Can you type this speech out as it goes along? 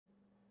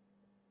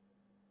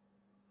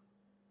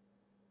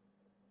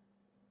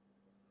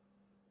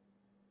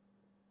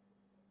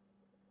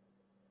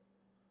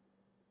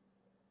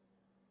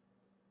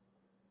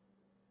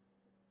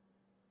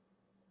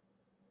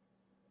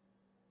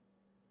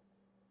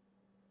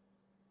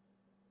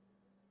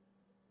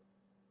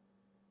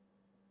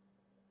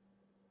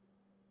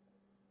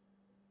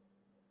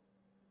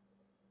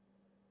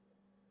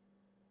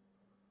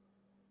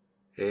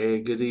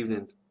Hey, good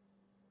evening.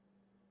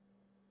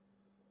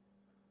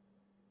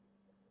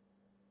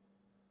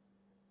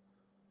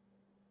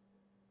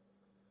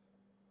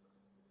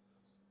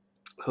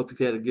 Hope you've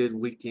had a good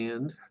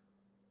weekend.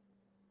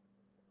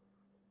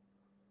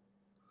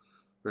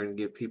 We're going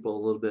to give people a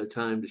little bit of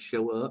time to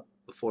show up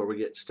before we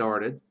get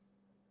started.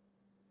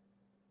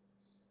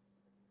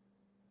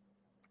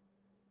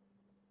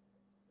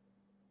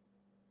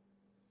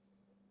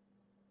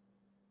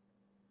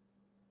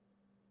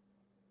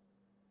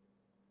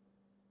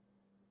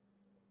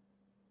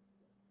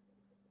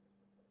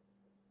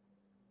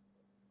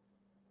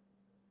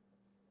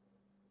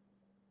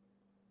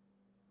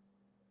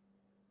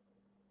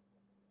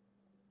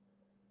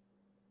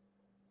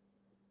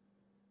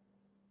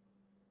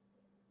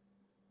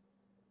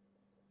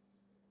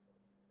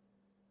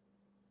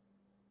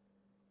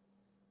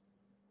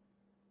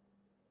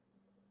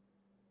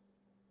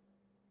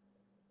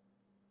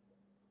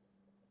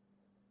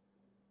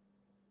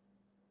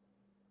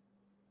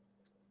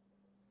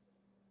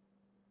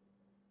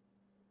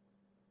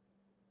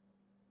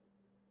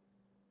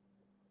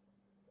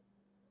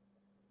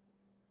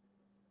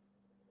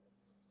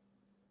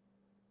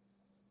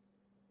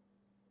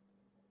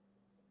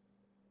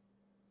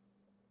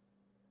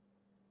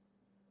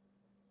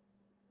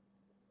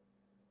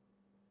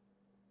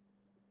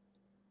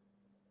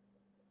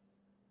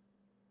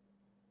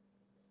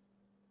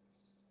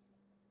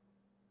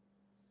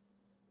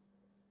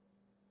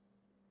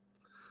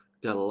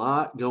 Got a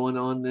lot going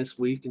on this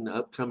week and the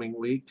upcoming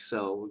week,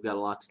 so we've got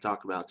a lot to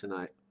talk about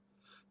tonight.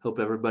 Hope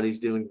everybody's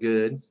doing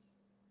good.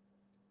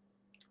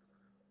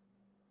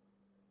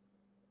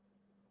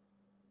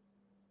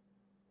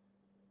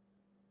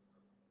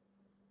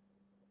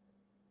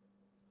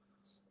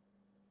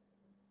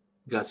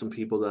 Got some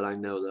people that I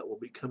know that will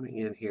be coming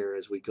in here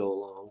as we go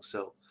along.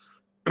 So,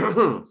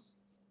 if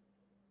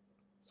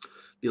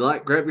you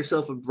like, grab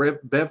yourself a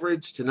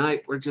beverage.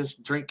 Tonight, we're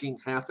just drinking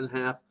half and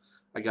half.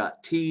 I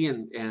got tea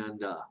and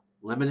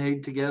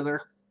lemonade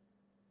together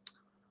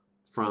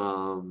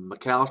from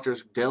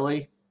McAllister's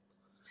Deli,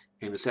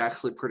 and it's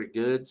actually pretty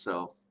good.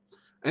 So,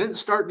 and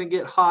it's starting to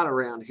get hot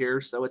around here,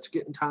 so it's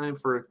getting time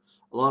for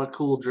a lot of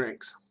cool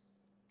drinks.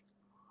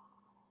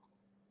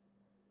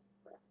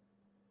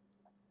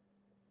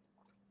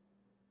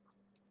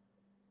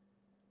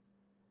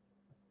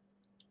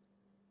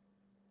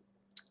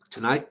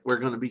 Tonight, we're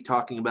going to be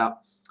talking about,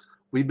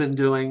 we've been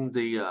doing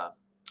the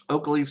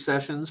Oakleaf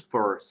sessions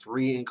for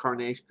 3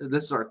 incarnations.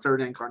 This is our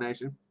 3rd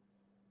incarnation.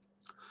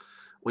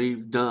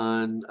 We've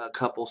done a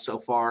couple so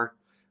far,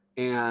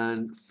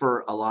 and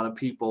for a lot of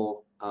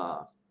people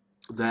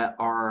that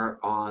are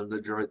on the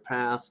Druid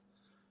path,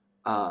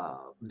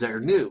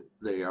 they're new.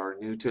 They are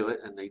new to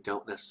it, and they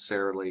don't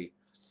necessarily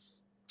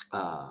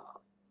uh,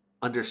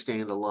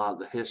 understand a lot of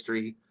the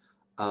history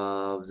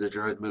of the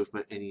Druid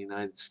movement in the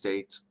United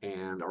States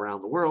and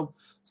around the world.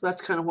 So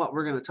that's kind of what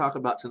we're going to talk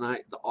about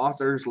tonight. The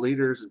authors,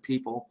 leaders, and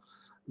people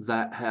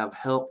that have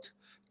helped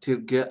to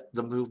get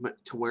the movement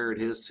to where it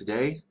is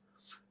today.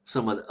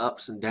 Some of the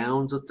ups and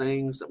downs of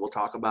things that we'll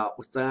talk about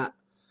with that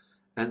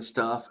and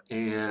stuff.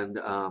 And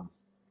uh,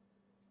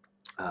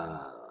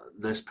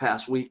 this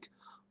past week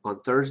on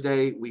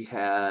Thursday, we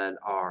had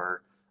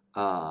our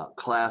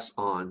class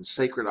on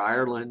Sacred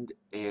Ireland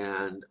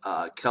and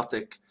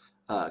Celtic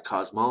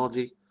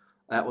cosmology.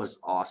 That was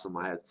awesome.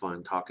 I had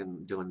fun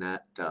doing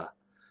that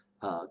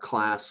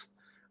class.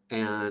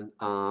 And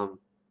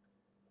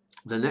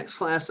the next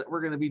class that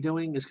we're going to be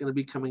doing is going to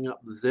be coming up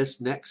this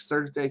next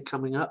Thursday,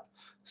 coming up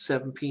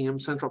 7 p.m.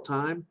 Central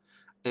Time.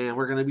 And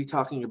we're going to be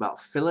talking about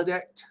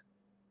Philodect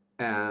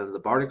and the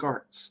Bardic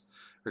Arts.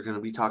 We're going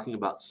to be talking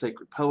about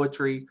sacred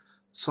poetry,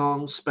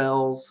 song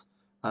spells,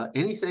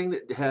 anything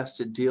that has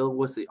to deal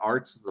with the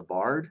arts of the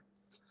bard.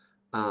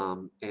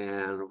 And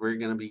we're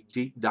going to be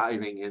deep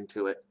diving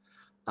into it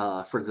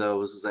for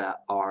those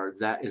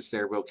that is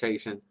their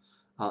vocation.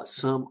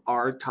 Some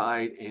are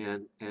tied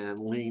and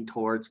lean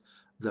towards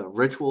the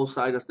ritual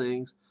side of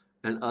things,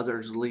 and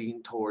others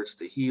lean towards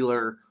the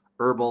healer,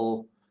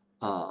 herbal,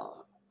 uh,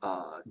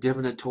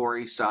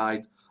 divinatory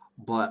side.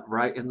 But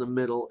right in the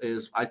middle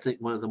is, I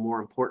think, one of the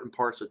more important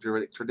parts of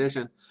Druidic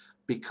tradition,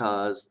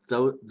 because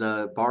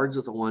the bards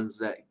are the ones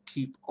that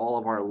keep all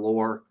of our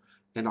lore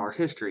and our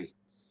history.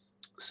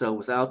 So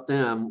without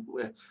them,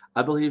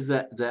 I believe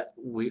that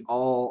we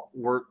all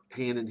work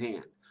hand in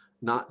hand,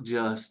 not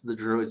just the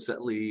druids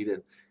that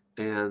lead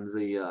and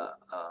the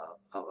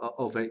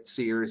ovate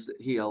seers that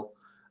heal.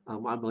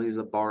 I believe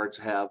the bards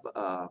have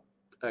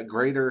a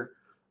greater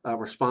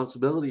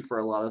responsibility for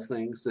a lot of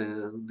things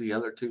than the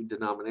other two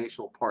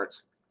denominational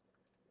parts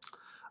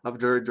of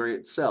Druidry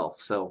itself.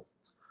 So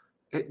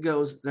it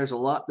goes. There's a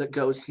lot that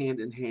goes hand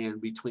in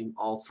hand between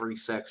all three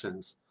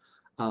sections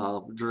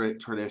of Druidic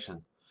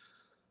tradition.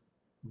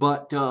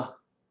 But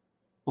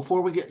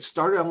before we get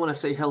started, I want to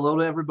say hello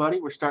to everybody.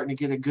 We're starting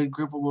to get a good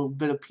group, a little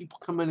bit of people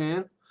coming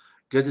in.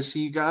 Good to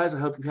see you guys. I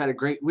hope you've had a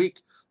great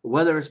week. The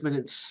weather has been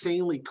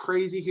insanely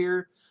crazy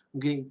here. I'm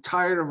getting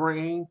tired of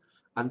rain.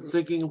 I'm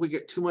thinking if we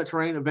get too much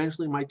rain,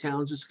 eventually my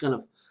town's just going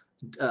to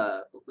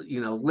uh,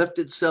 lift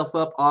itself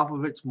up off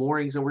of its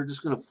moorings, and we're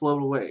just going to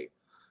float away.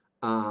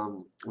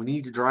 We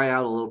need to dry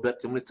out a little bit.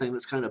 The only thing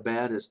that's kind of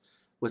bad is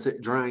with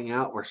it drying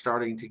out, we're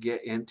starting to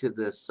get into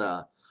this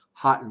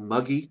hot and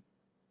muggy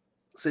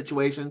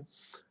situation,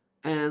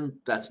 and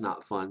that's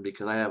not fun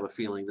because I have a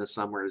feeling this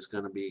summer is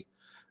going to be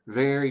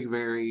very,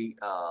 very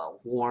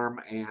warm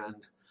and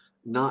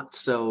not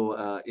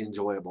so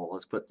enjoyable.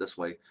 Let's put it this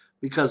way,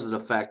 because of the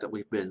fact that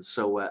we've been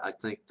so wet. I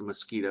think the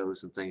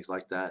mosquitoes and things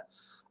like that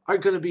are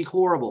going to be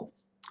horrible.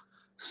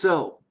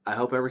 So I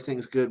hope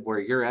everything's good where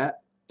you're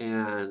at,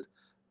 and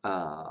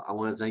I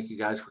want to thank you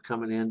guys for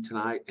coming in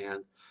tonight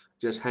and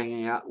just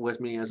hanging out with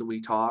me as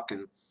we talk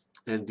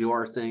and do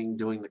our thing,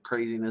 doing the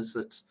craziness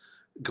that's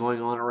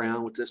going on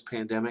around with this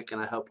pandemic. And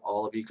I hope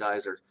all of you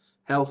guys are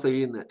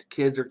healthy and that the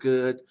kids are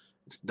good,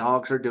 the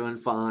dogs are doing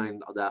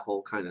fine, that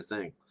whole kind of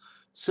thing.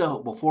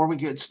 So before we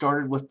get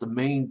started with the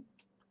main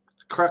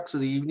crux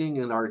of the evening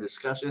and our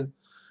discussion,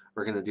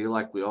 we're going to do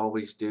like we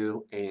always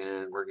do,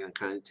 and we're going to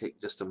kind of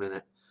take just a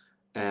minute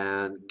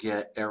and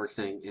get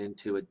everything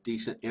into a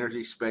decent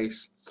energy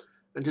space.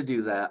 And to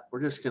do that,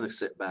 we're just going to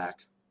sit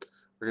back.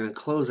 We're going to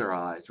close our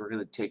eyes. We're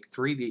going to take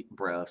 3 deep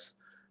breaths,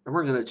 and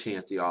we're going to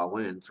chant the All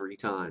In 3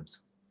 times.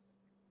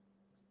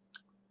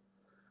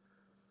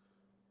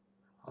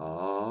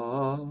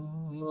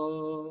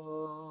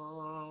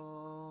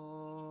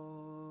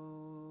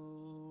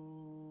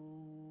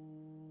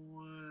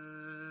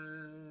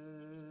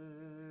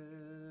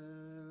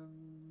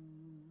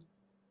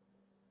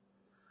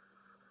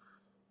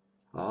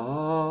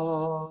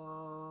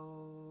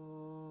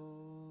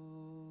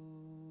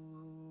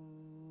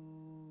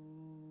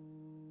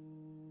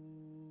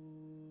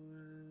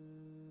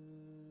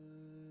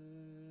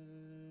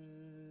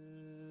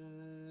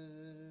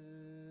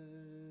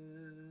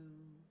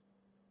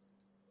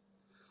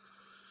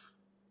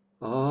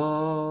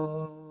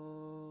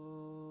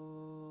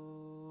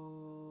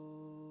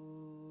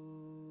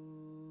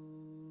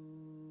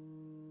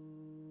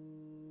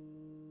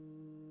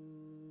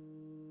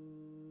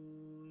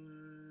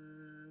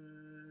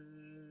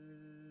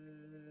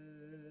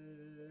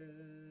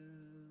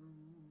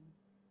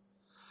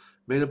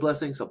 May the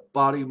blessings of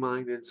body,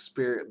 mind, and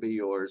spirit be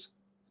yours.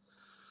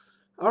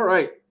 All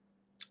right.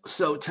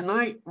 So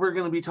tonight we're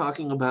going to be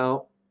talking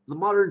about the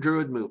modern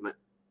Druid movement.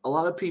 A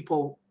lot of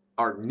people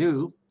are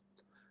new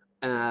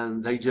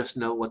and they just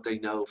know what they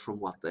know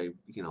from what they've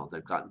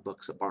gotten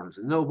books at Barnes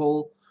and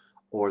Noble,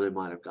 or they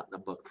might have gotten a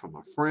book from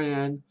a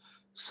friend.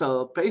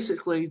 So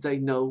basically they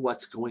know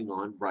what's going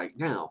on right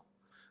now.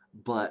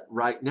 But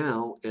right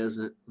now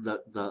isn't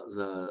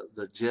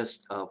the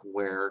gist of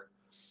where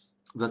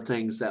the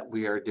things that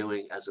we are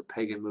doing as a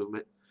pagan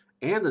movement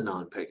and a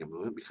non-pagan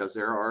movement, because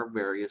there are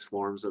various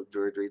forms of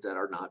Druidry that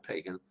are not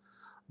pagan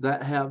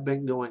that have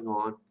been going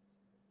on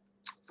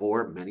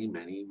for many,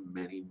 many,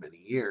 many,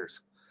 many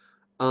years.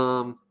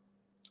 To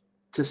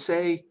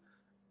say,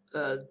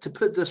 to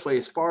put it this way,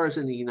 as far as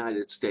in the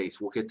United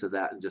States, we'll get to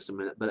that in just a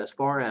minute, but as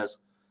far as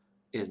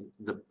in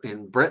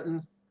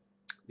Britain,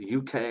 the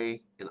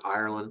UK, and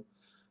Ireland,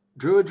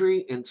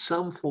 Druidry in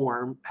some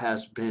form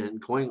has been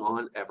going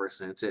on ever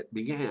since it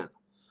began.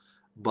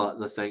 But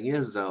the thing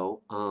is,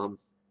 though,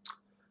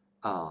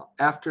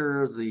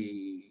 after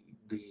the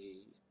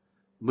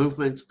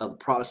movements of the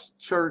Protestant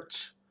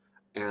Church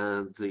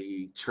and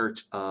the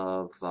Church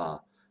of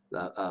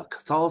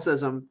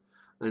Catholicism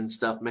and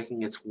stuff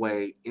making its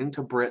way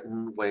into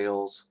Britain,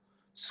 Wales,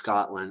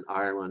 Scotland,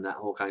 Ireland, that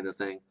whole kind of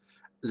thing,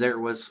 there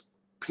was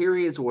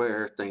periods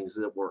where things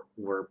that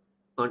were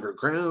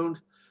underground.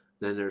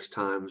 Then there's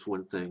times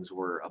when things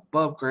were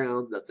above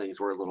ground, that things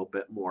were a little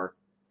bit more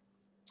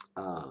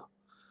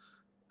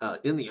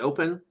in the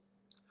open.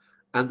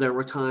 And there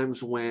were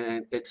times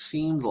when it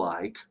seemed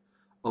like,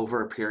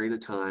 over a period of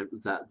time,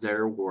 that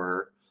there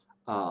were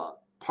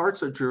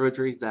parts of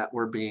Druidry that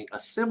were being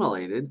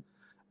assimilated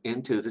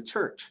into the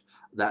church.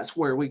 That's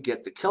where we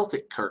get the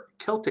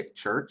Celtic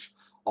Church,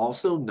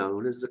 also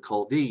known as the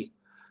Culdee.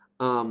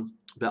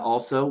 But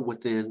also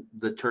within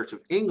the Church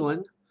of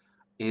England,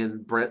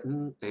 in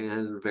Britain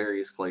and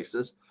various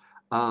places,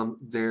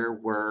 there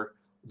were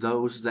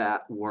those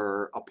that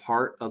were a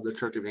part of the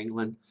Church of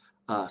England,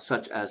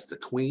 such as the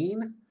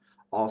Queen,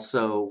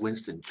 also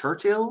Winston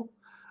Churchill,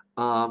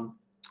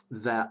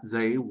 that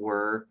they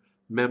were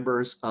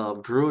members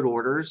of Druid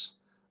orders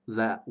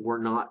that were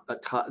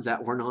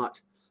not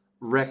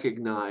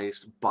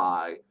recognized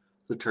by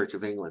the Church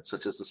of England,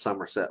 such as the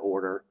Somerset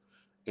Order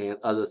and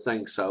other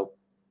things. So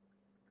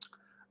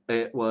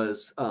it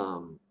was,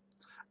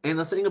 and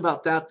the thing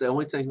about that, the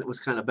only thing that was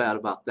kind of bad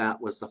about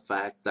that was the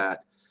fact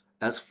that,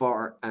 as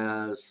far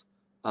as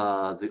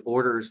the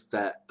orders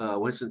that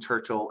Winston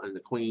Churchill and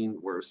the Queen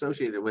were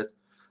associated with,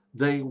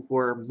 they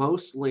were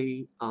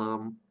mostly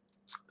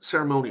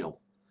ceremonial,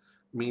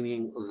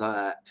 meaning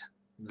that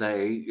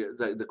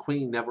the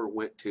Queen never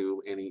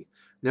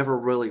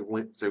really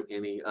went through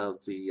any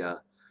of the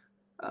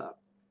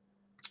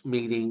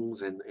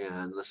meetings, and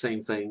the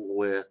same thing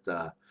with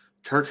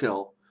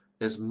Churchill.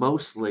 Is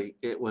mostly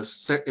it was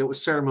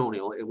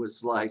ceremonial. It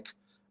was like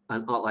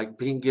like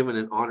being given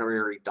an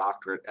honorary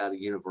doctorate at a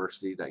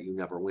university that you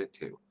never went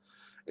to.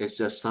 It's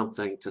just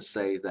something to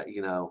say that,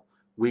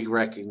 we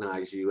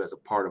recognize you as a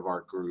part of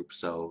our group,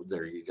 so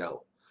there you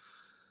go.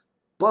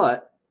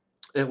 But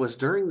it was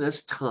during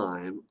this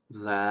time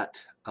that,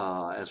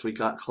 as we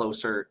got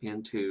closer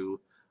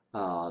into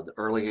the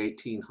early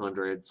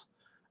 1800s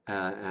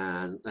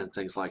and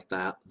things like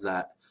that,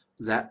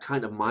 that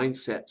kind of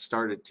mindset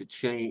started to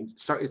change.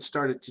 It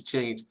started to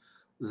change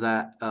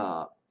that,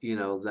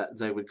 that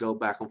they would go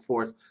back and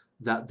forth.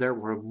 That there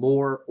were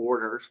more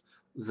orders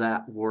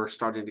that were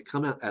starting to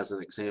come out. As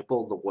an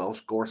example, the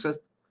Welsh Gorset.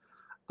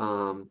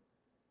 Um,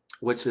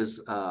 which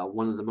is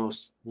one of the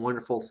most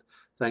wonderful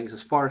things.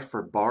 As far as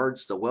for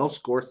bards, the Welsh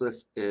Gorset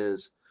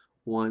is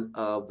one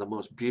of the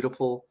most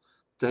beautiful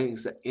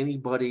things that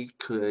anybody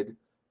could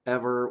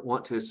ever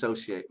want to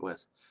associate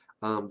with.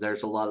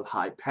 There's a lot of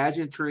high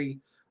pageantry.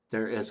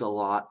 There is a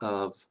lot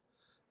of,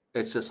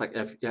 it's just like,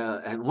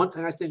 and one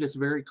thing I think is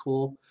very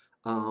cool,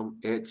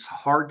 it's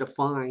hard to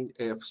find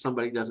if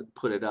somebody doesn't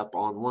put it up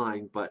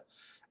online, but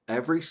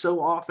every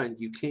so often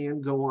you can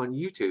go on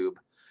YouTube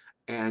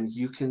and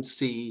you can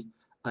see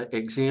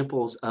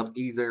examples of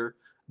either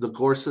the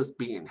Gorsuth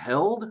being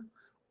held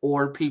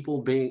or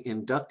people being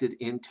inducted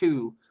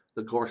into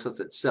the Gorsuth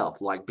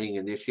itself, like being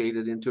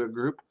initiated into a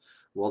group.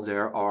 Well,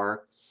 there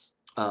are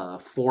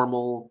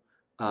formal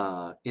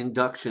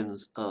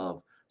inductions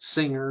of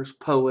singers,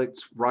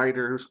 poets,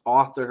 writers,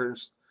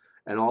 authors,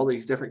 and all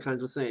these different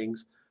kinds of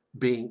things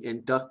being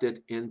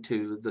inducted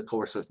into the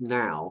Gorsuth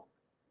now.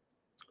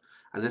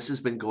 And this has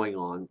been going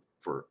on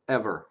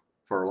forever,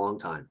 for a long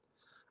time.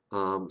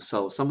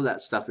 So some of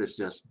that stuff is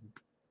just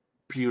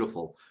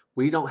beautiful.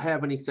 We don't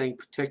have anything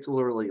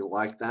particularly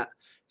like that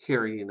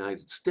here in the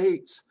United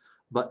States,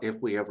 but if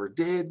we ever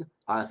did,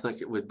 I think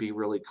it would be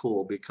really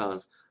cool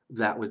because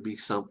that would be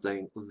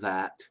something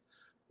that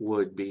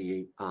would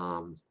be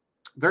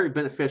very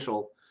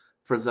beneficial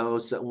for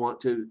those that want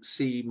to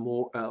see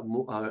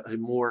a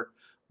more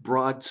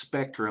broad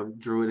spectrum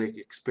Druidic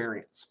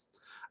experience.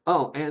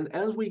 Oh, and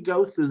as we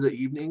go through the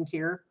evening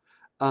here,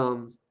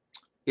 um,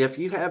 if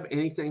you have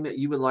anything that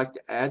you would like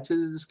to add to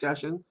the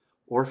discussion,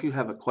 or if you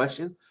have a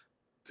question,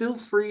 feel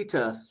free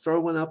to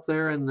throw one up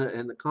there in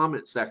the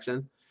comment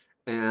section,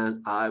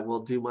 and I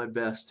will do my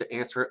best to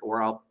answer it,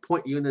 or I'll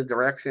point you in the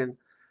direction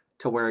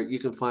to where you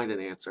can find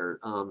an answer.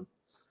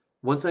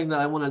 One thing that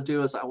I want to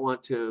do is I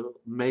want to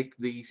make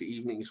these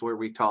evenings where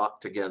we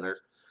talk together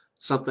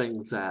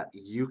something that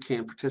you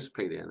can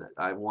participate in.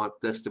 I want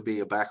this to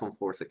be a back and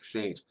forth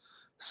exchange.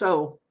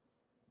 So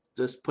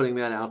just putting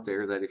that out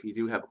there, that if you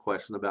do have a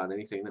question about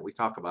anything that we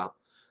talk about,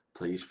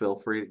 please feel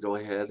free to go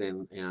ahead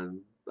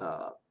and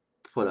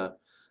put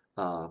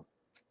a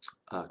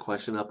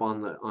question up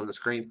on the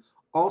screen.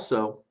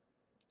 Also,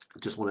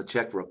 just want to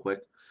check real quick.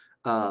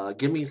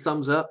 Give me a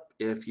thumbs up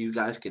if you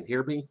guys can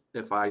hear me.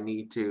 If I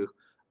need to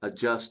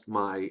adjust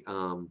my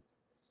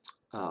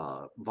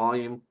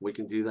volume, we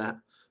can do that.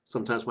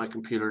 Sometimes my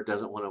computer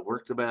doesn't want to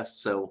work the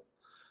best, so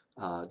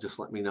just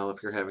let me know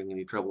if you're having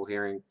any trouble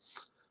hearing.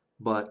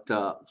 But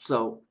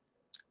so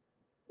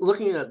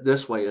looking at it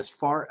this way, as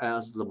far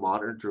as the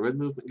modern Druid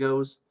movement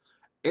goes,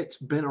 it's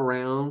been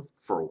around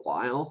for a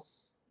while.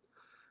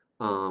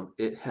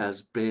 It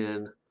has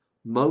been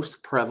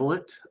most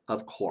prevalent,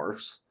 of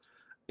course,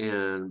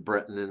 in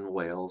Britain and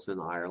Wales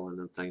and Ireland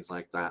and things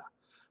like that.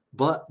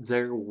 But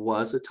there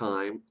was a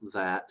time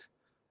that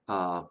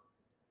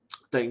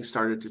things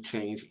started to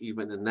change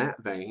even in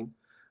that vein,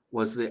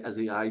 was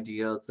the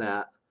idea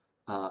that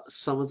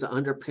some of the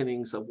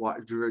underpinnings of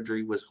what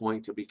Druidry was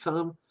going to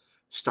become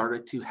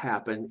started to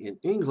happen in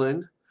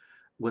England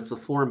with the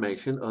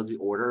formation of the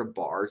Order of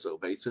Bards,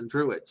 Obates, and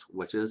Druids,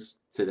 which is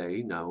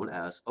today known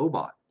as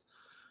OBOT.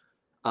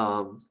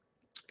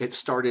 It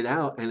started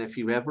out, and if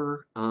you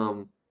ever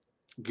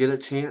get a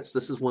chance,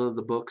 this is one of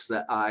the books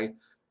that I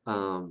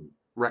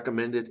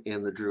recommended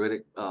in the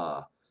Druidic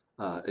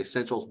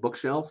Essentials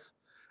bookshelf,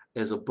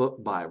 is a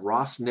book by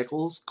Ross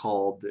Nichols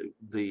called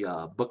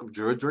the Book of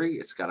Druidry.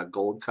 It's got a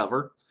gold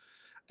cover.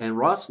 And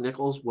Ross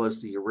Nichols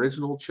was the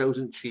original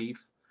chosen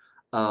chief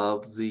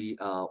of the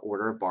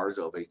Order of Bards,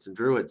 Obates, and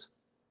Druids.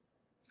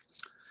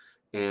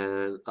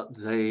 And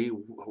they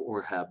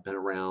have been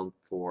around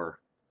for,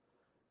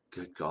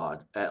 good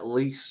God, at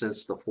least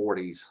since the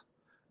 40s,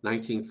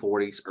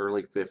 1940s,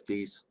 early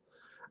 50s,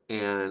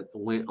 and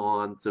went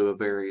on through a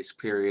various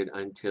period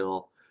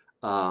until,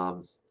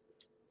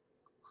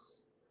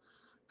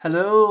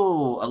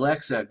 hello,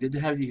 Alexa, good to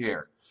have you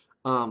here.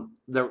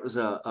 There was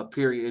a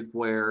period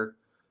where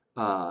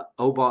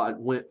Obot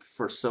went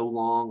for so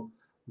long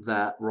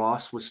that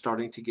Ross was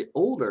starting to get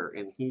older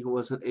and he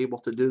wasn't able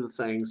to do the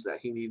things that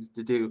he needed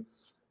to do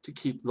to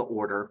keep the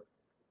order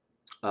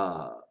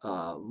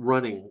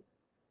running,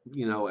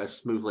 as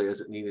smoothly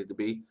as it needed to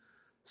be.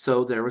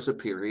 So there was a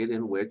period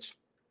in which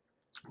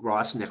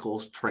Ross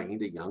Nichols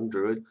trained a young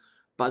druid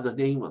by the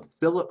name of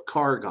Philip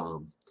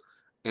Cargom.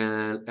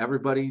 And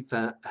everybody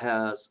that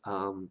has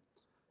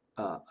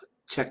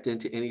checked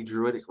into any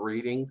druidic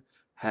reading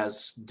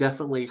has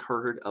definitely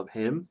heard of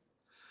him.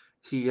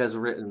 He has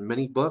written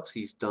many books.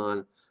 He's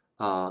done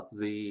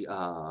the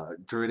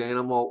Druid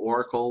Animal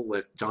Oracle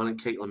with John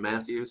and Caitlin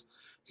Matthews.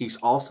 He's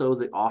also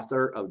the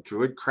author of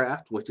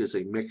Druidcraft, which is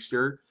a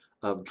mixture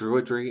of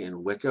Druidry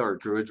and Wicca, or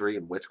Druidry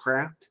and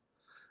witchcraft.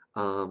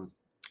 A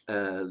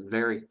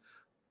very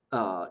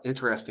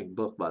interesting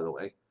book, by the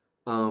way.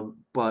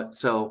 But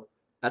so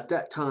at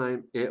that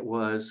time, it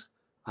was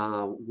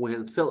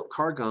when Philip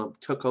Cargump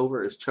took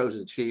over as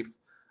chosen chief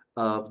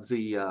of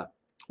the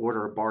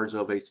Order of Bards,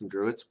 Ovates, and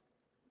Druids.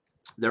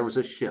 There was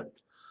a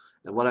shift.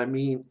 And what I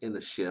mean in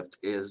the shift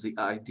is the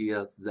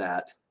idea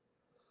that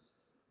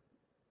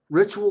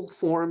ritual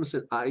forms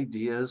and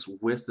ideas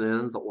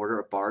within the Order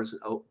of Bards,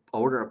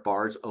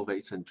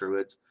 Ovates, and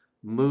Druids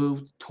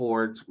moved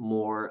towards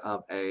more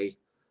of a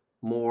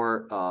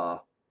more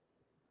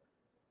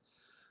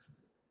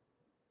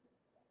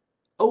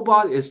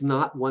OBOD is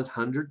not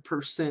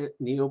 100%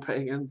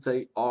 neo-pagan.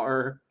 They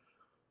are,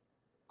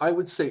 I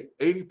would say,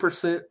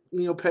 80%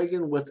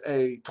 neo-pagan with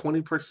a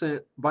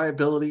 20%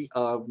 viability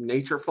of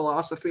nature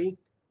philosophy,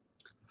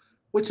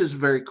 which is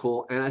very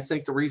cool. And I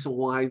think the reason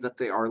why that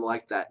they are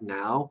like that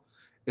now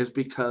is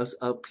because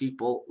of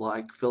people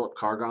like Philip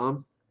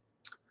Cargom.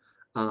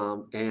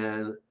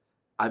 And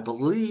I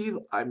believe,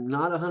 I'm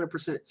not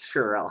 100%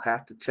 sure, I'll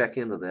have to check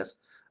into this,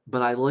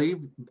 but I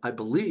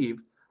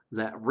believe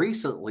that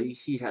recently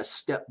he has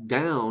stepped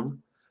down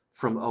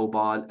from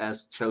OBOD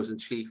as chosen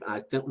chief. And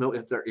I don't know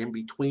if they're in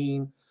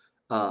between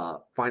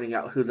finding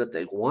out who that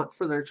they want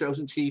for their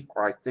chosen chief,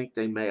 or I think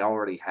they may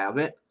already have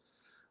it.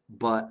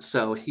 But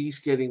so he's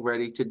getting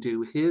ready to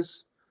do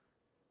his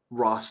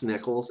Ross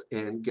Nichols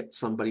and get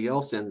somebody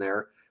else in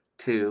there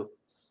to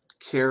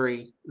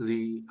carry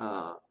the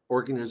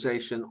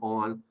organization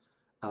on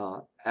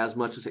as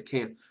much as it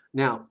can.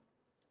 Now,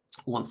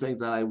 one thing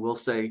that I will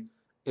say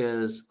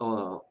is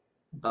OBOD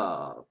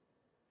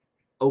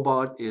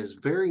is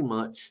very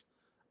much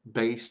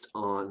based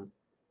on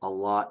a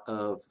lot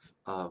of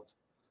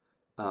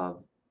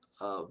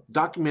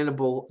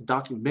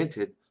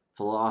documented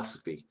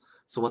philosophy.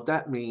 So what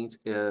that means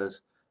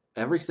is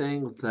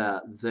everything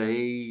that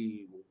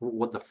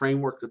what the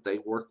framework that they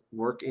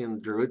work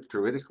in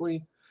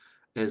druidically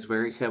is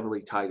very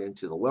heavily tied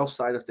into the Welsh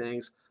side of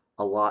things.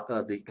 A lot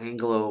of the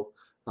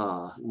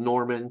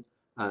Anglo-Norman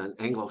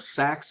and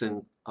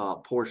Anglo-Saxon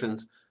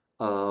portions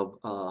of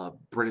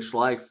British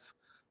life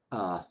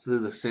through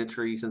the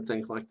centuries and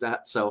things like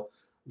that. So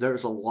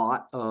there's a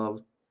lot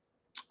of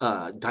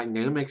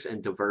dynamics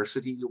and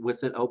diversity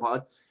within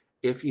OBOD.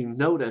 If you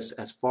notice,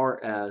 as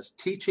far as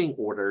teaching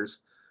orders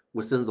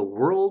within the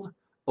world,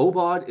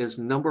 OBOD is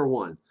number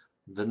one.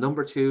 The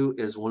number two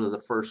is one of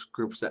the first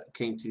groups that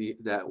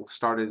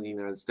started in the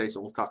United States,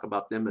 and we'll talk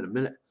about them in a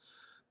minute.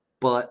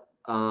 But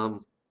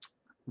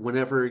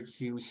whenever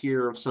you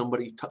hear of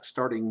somebody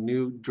starting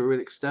new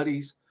Druidic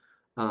studies,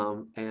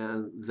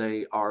 and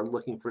they are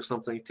looking for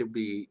something to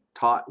be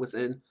taught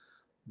within,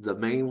 the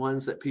main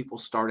ones that people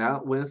start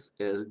out with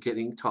is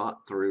getting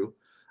taught through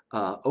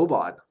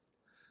OBOD.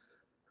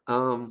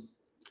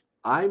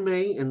 I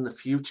may in the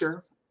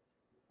future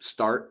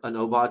start an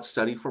OBOD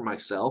study for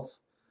myself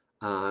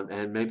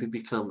and maybe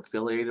become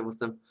affiliated with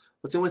them.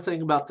 But the only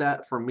thing about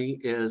that for me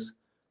is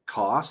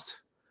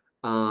cost.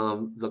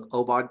 The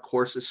OBOD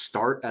courses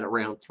start at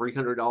around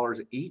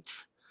 $300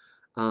 each.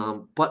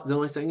 But the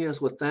only thing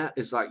is with that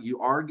is like you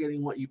are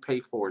getting what you pay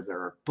for. There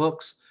are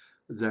books,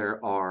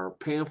 there are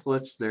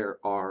pamphlets, there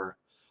are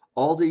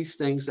all these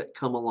things that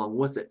come along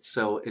with it.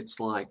 So it's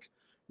like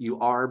you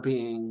are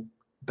being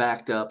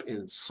backed up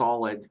in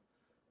solid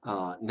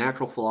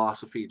natural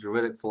philosophy,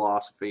 Druidic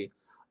philosophy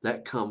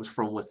that comes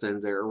from within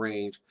their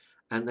range.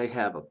 And they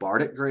have a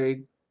Bardic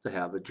grade, they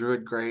have a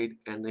Druid grade,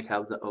 and they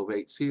have the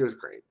Ovate Seers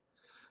grade.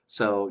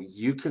 So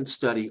you can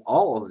study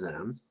all of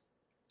them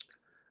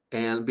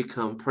and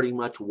become pretty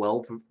much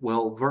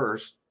well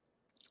versed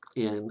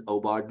in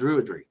OBOD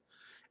Druidry.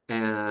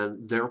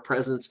 And their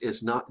presence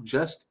is not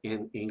just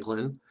in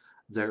England.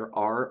 There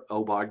are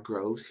OBOD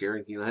groves here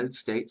in the United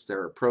States.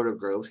 There are proto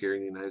groves here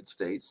in the United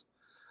States.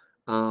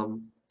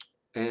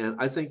 And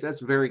I think that's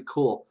very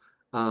cool.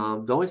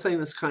 The only thing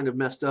that's kind of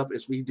messed up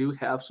is we do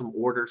have some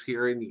orders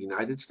here in the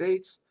United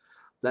States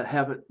that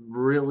haven't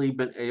really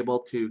been able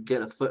to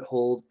get a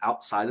foothold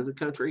outside of the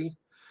country.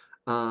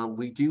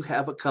 We do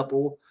have a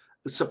couple.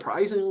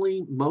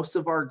 Surprisingly, most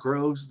of our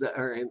groves that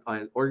are in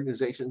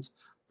organizations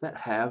that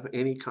have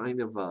any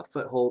kind of a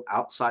foothold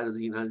outside of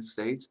the United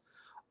States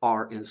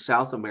are in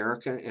South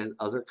America and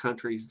other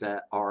countries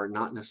that are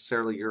not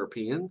necessarily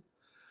European,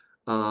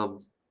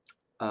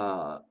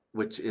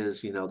 which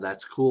is,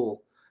 that's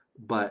cool.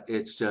 But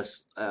it's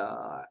just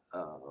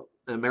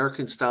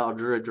American style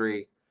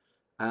Druidry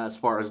as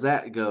far as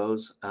that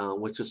goes,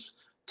 which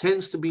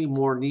tends to be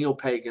more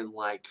neo-pagan,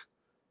 like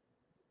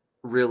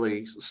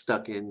really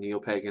stuck in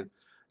neo-pagan,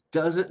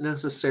 doesn't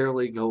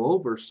necessarily go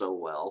over so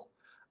well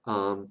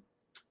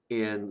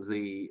in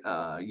the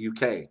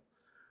UK,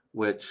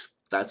 which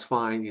that's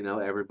fine.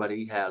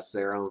 Everybody has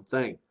their own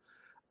thing.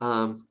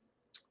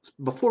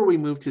 Before we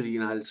move to the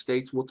United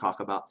States, we'll talk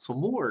about some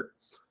more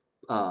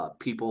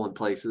people and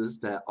places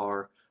that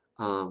are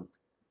um,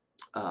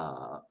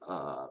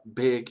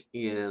 big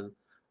in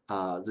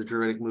the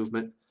Druidic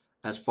movement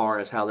as far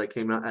as how they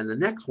came out. And the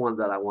next one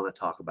that I want to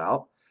talk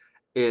about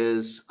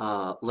is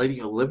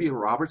Lady Olivia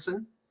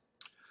Robertson,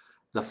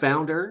 the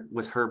founder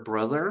with her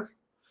brother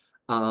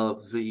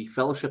of the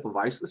Fellowship of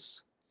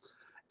Isis.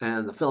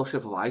 And the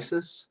Fellowship of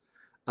Isis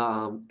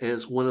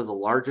is one of the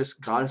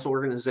largest goddess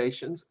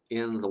organizations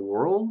in the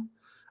world.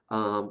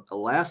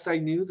 Last I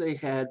knew, they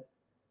had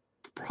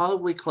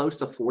probably close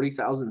to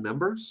 40,000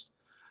 members.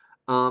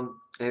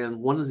 And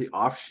one of the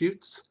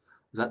offshoots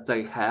that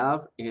they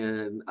have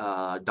in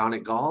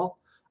Donegal,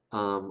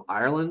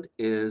 Ireland,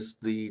 is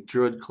the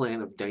Druid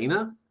clan of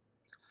Dana.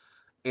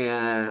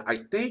 And I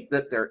think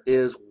that there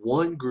is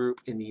one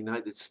group in the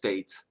United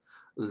States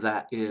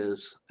that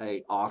is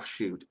a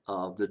offshoot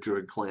of the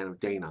Druid clan of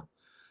Dana.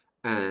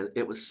 And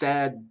it was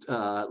sad.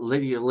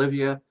 Lady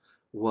Olivia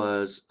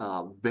was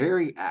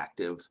very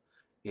active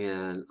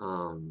in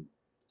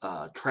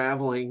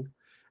traveling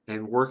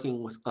and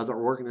working with other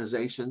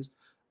organizations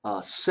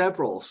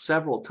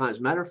several times.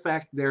 Matter of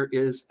fact, there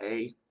is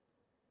a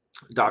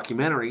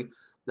documentary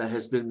that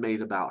has been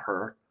made about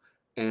her.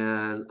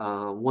 And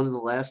one of the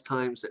last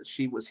times that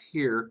she was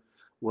here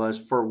was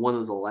for one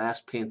of the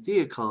last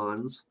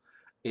PantheaCons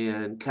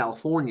in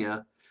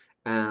California.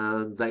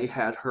 And they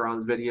had her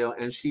on video,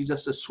 and she's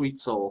just a sweet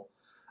soul,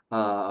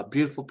 a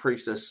beautiful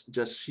priestess.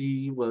 Just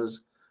she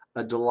was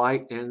a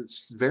delight and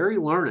very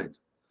learned.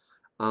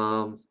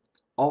 Um,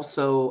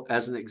 Also,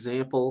 as an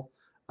example,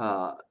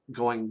 uh,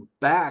 going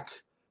back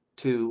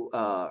to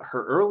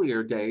her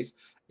earlier days,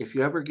 if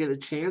you ever get a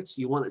chance,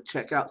 you want to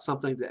check out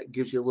something that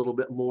gives you a little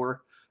bit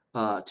more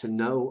to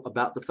know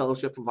about the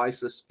Fellowship of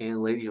Isis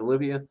and Lady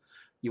Olivia,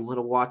 you want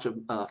to watch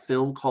a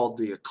film called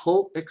The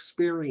Occult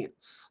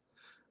Experience.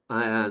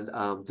 And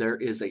there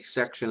is a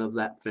section of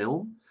that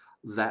film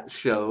that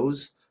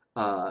shows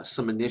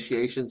some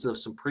initiations of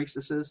some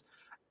priestesses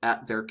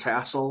at their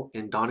castle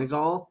in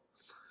Donegal.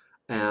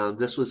 And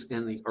this was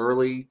in the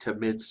early to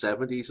mid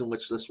 70s in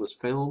which this was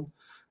filmed.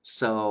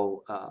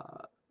 So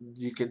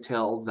you can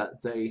tell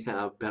that they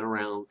have been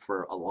around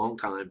for a long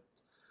time.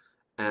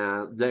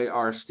 And they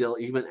are still,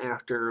 even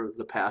after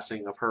the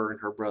passing of her and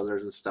her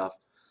brothers and stuff,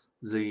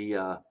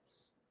 the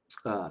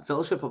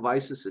Fellowship of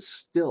Isis is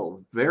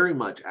still very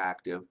much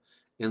active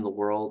in the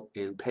world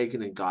in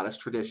pagan and goddess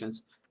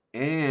traditions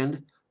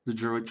and the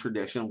Druid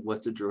tradition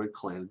with the Druid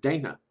clan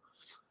Dana.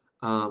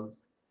 Um,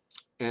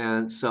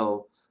 and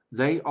so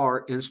they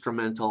are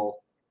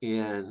instrumental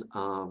in,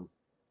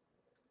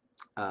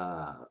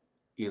 uh,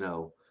 you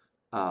know,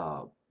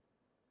 uh,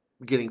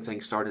 getting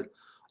things started.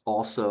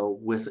 Also,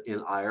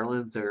 within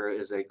Ireland, there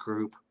is a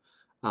group.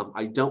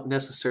 I don't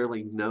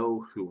necessarily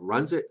know who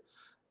runs it,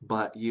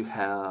 but you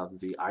have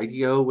the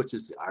IDO, which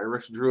is the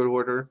Irish Druid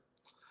Order,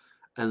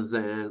 and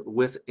then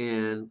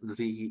within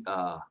the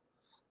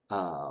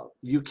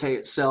UK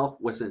itself,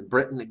 within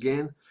Britain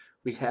again,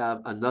 we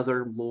have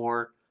another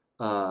more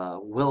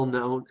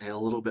well-known and a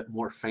little bit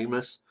more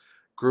famous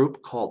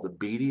group called the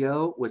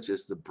BDO, which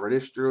is the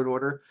British Druid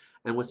Order.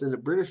 And within the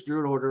British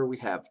Druid Order, we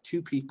have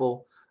two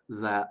people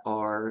that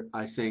are,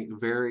 I think,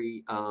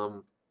 very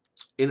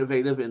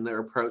innovative in their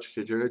approach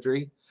to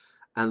Druidry,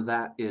 and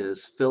that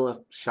is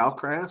Philip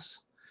Shallcrass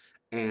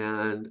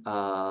and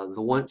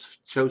the once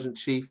chosen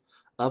chief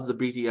of the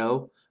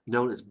BDO,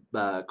 known as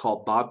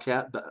called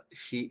Bobcat, but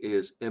she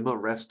is Emma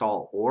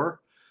Restall Orr,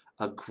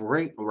 a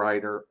great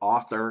writer,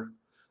 author.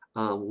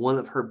 One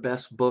of her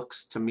best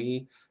books to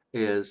me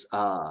is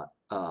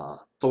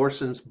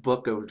Thorson's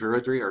Book of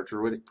Druidry or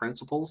Druidic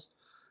Principles.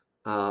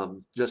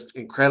 Just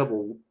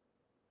incredible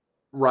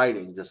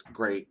writing, just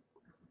great.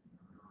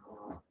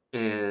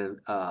 And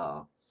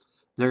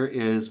there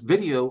is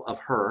video of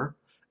her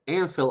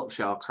and Philip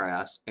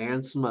Shallcrass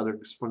and some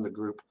others from the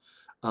group,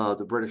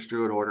 the British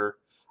Druid Order,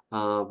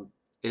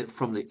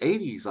 from the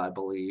 80s, I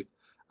believe,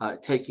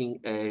 taking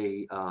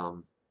a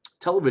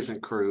television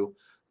crew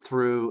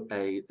through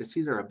it's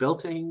either a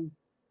Beltane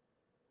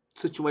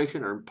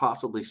situation or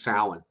possibly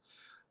Samhain,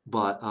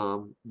 but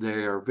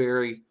they are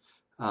very,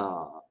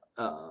 uh,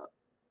 uh,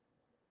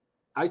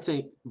 I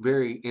think,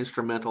 very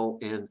instrumental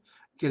in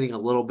getting a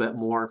little bit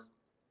more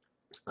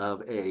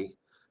of a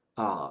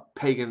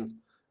pagan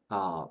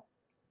uh,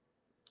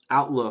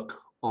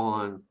 outlook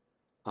on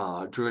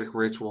Druidic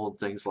ritual and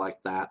things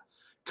like that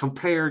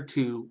compared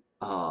to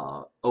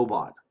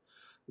Obod.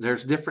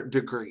 There's different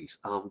degrees.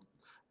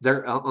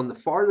 There on the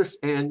farthest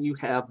end, you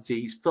have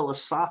these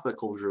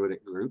philosophical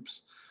Druidic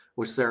groups,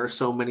 which there are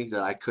so many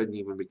that I couldn't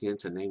even begin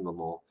to name them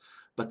all.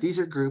 But these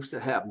are groups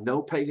that have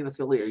no pagan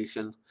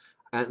affiliation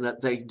and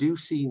that they do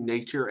see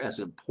nature as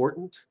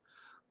important,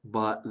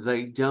 but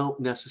they don't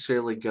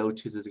necessarily go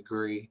to the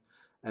degree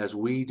as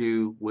we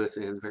do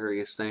within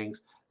various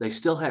things. They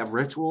still have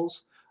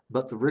rituals,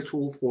 but the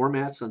ritual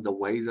formats and the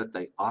way that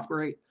they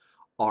operate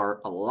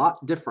are a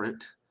lot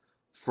different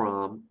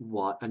from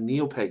what a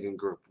neo-pagan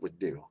group would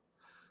do.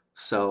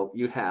 So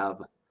you have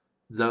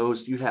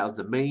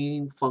the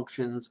main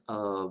functions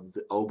of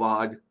the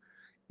Obod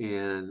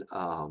in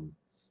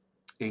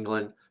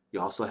England.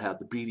 You also have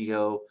the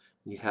BDO,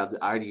 and you have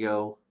the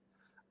IDO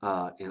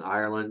in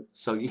Ireland.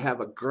 So you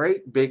have a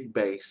great big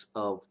base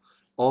of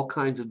all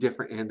kinds of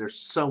different, and there's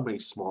so many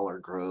smaller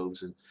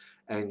groves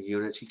and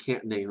units. You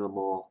can't name them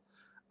all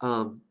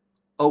um,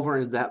 over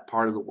in that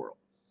part of the world.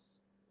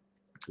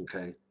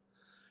 Okay.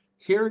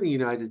 Here in the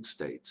United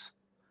States,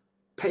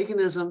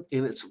 paganism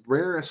in its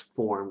rarest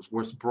forms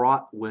was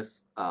brought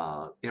with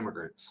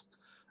immigrants.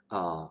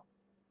 Uh,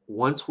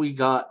 Once we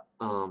got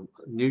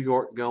New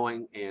York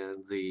going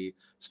and the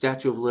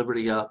Statue of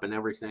Liberty up and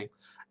everything,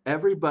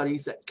 everybody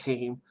that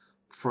came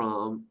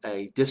from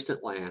a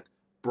distant land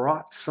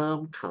brought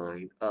some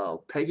kind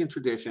of pagan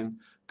tradition,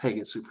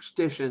 pagan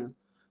superstition,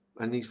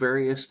 and these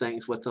various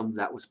things with them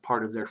that was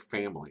part of their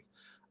family.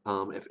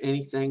 If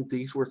anything,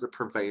 these were the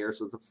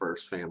purveyors of the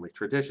first family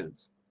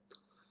traditions.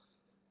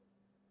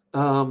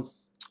 Um,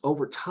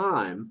 Over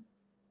time,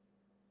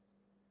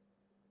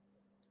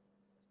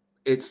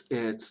 it's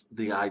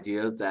the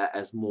idea that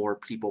as more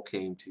people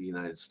came to the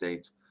United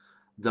States,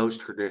 those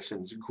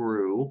traditions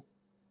grew.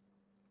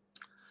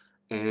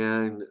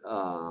 And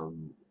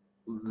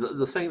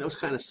the thing that was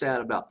kind of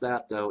sad about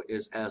that, though,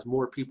 is as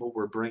more people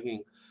were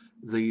bringing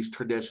these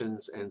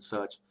traditions and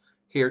such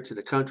here to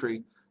the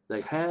country,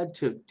 they had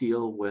to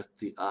deal with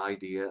the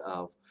idea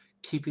of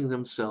keeping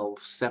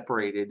themselves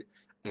separated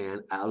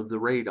and out of the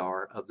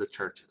radar of the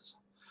churches.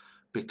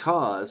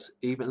 Because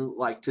even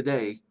like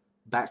today,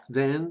 back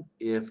then,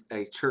 if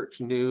a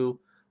church knew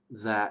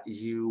that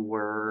you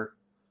were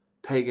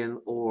pagan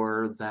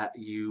or that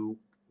you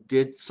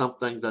did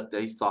something that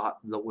they thought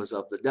that was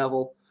of the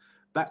devil,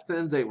 back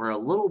then they were a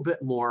little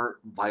bit more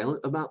violent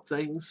about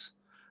things.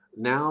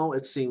 Now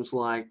it seems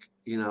like,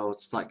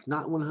 it's like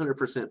not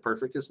 100%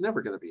 perfect. It's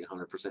never going to be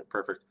 100%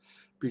 perfect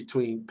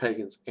between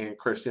pagans and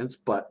Christians,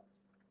 but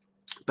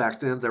back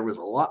then there was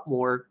a lot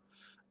more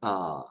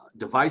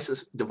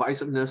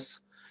divisiveness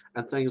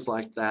and things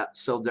like that.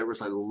 So there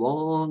was a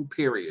long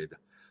period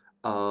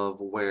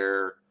of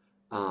where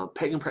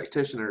pagan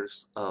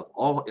practitioners of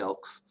all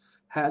ilks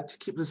had to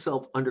keep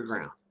themselves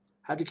underground,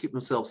 had to keep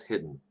themselves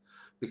hidden,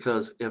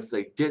 because if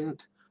they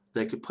didn't,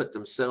 they could put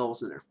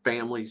themselves and their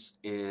families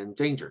in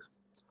danger.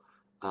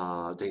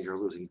 Danger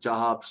of losing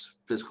jobs,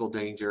 physical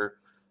danger,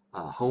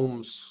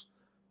 homes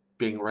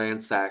being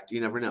ransacked. You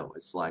never know.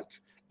 It's like,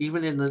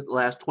 even in the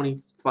last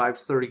 25,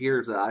 30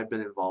 years that I've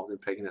been involved in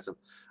paganism,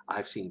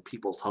 I've seen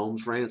people's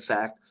homes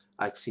ransacked.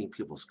 I've seen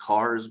people's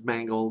cars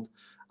mangled.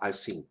 I've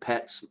seen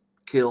pets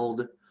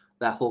killed,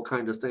 that whole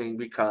kind of thing,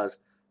 because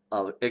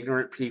of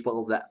ignorant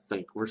people that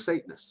think we're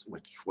Satanists,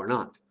 which we're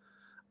not.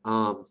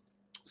 Um,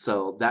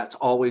 so that's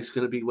always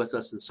going to be with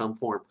us in some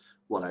form.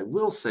 What I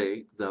will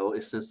say, though,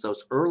 is since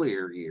those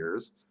earlier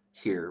years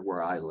here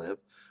where I live,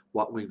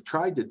 what we've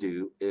tried to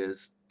do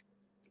is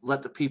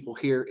let the people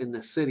here in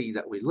the city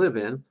that we live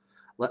in,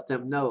 let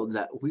them know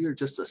that we are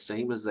just the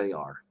same as they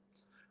are.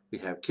 We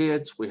have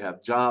kids, we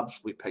have jobs,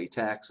 we pay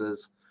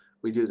taxes,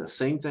 we do the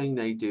same thing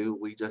they do.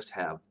 We just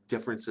have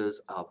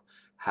differences of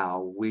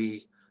how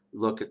we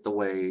look at the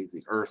way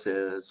the earth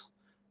is,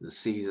 the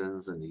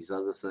seasons, and these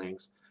other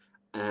things.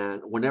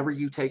 And whenever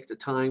you take the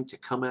time to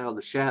come out of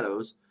the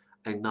shadows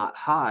and not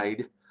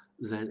hide,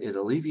 then it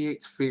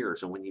alleviates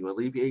fears. And when you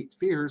alleviate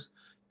fears,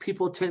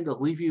 people tend to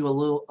leave you a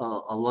little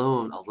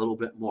alone a little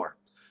bit more.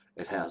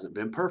 It hasn't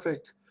been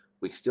perfect.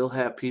 We still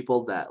have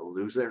people that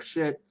lose their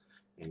shit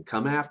and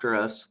come after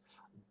us,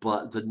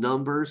 but the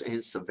numbers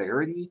and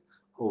severity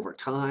over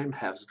time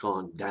has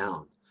gone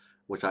down,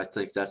 which I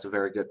think that's a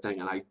very good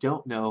thing. And I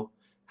don't know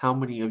how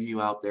many of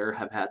you out there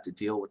have had to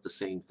deal with the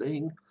same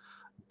thing,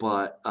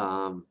 but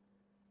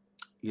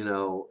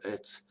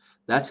it's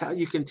that's how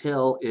you can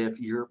tell if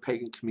your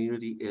pagan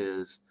community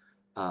is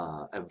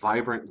a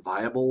vibrant,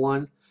 viable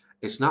one.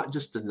 It's not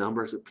just the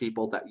numbers of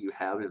people that you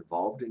have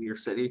involved in your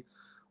city,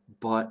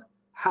 but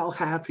how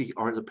happy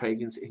are the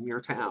pagans in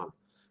your town?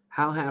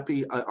 How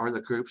happy are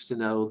the groups to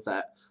know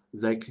that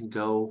they can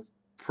go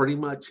pretty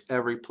much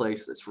every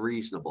place that's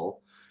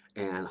reasonable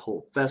and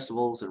hold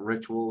festivals and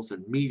rituals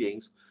and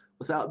meetings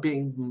without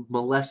being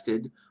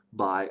molested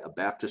by a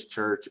Baptist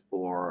church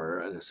or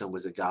an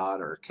Assemblies of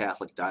God or a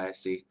Catholic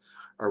diocese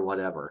or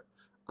whatever.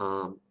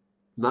 Um,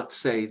 Not to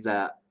say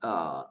that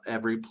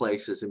every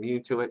place is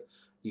immune to it.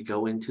 You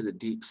go into the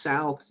deep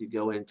south, you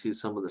go into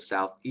some of the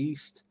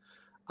southeast,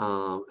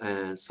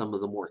 and some of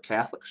the more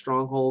Catholic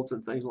strongholds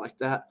and things like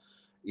that.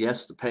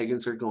 Yes, the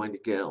pagans are going to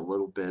get a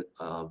little bit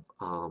of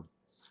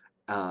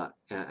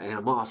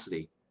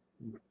animosity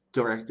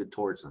directed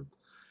towards them.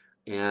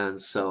 And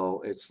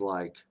so it's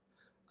like,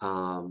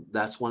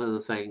 that's one of the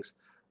things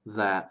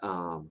that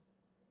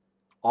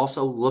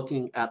also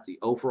looking at the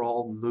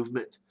overall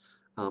movement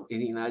in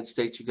the United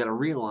States, you got to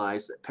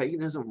realize that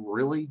paganism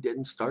really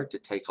didn't start to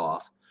take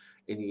off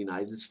in the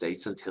United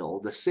States until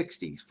the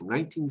 60s, from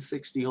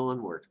 1960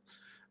 onward.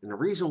 And the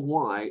reason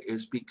why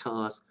is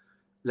because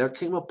there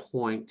came a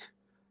point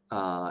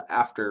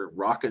after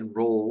rock and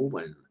roll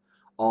and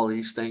all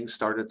these things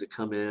started to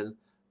come in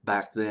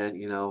back then,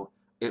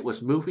 it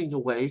was moving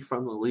away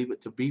from the Leave It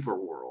to Beaver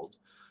world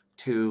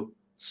to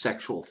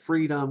sexual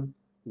freedom,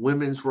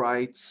 women's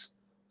rights,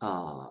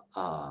 uh,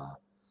 uh,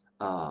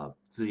 uh,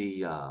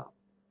 the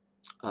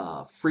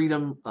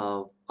freedom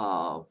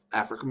of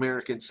African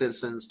American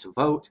citizens to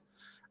vote,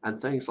 and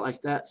things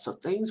like that. So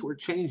things were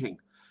changing.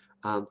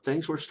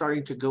 Things were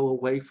starting to go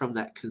away from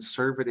that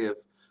conservative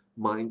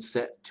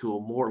mindset to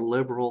a more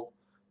liberal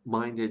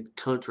minded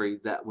country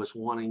that was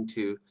wanting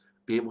to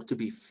be able to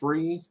be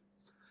free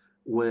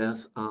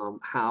with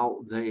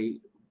how they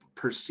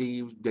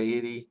perceived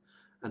deity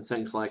and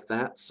things like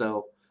that.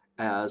 So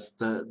as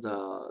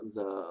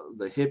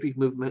the hippie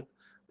movement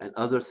and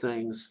other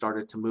things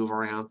started to move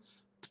around,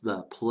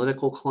 the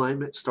political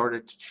climate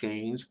started to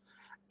change.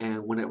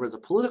 And whenever the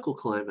political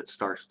climate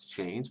starts to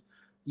change,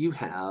 you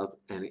have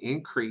an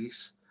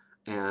increase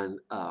and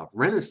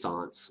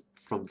renaissance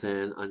from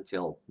then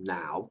until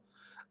now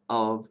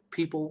of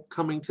people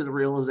coming to the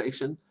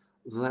realization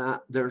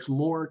that there's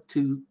more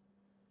to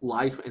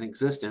life and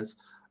existence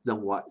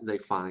than what they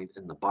find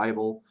in the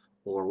Bible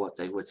or what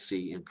they would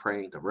see in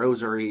praying the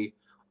rosary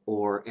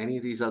or any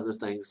of these other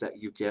things that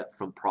you get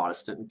from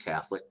Protestant and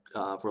Catholic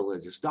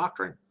religious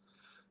doctrine.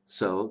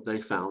 So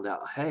they found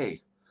out,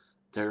 hey,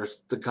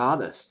 there's the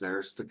goddess,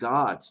 there's the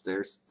gods,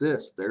 there's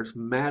this, there's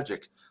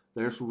magic,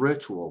 there's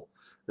ritual,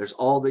 there's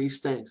all these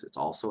things. It's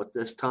also at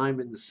this time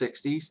in the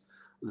 60s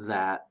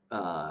that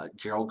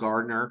Gerald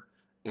Gardner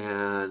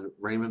and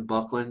Raymond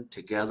Buckland,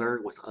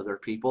 together with other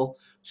people,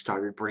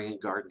 started bringing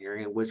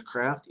Gardnerian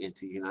witchcraft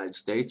into the United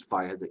States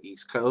via the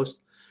East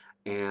Coast.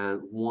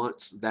 And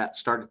once that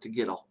started to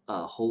get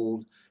a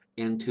hold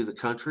into the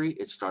country,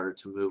 it started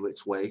to move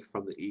its way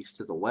from the east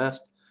to the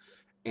west.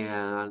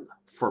 And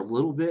for a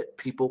little bit,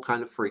 people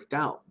kind of freaked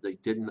out. They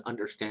didn't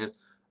understand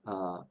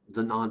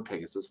the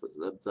non-pagans.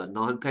 The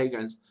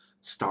non-pagans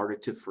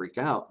started to freak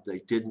out. They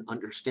didn't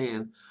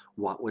understand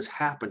what was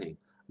happening.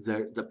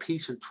 The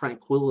peace and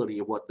tranquility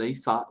of what they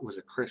thought was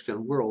a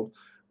Christian world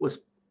was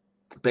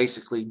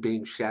basically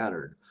being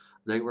shattered.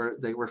 They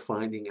were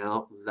finding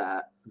out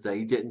that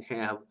they didn't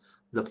have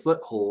the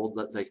foothold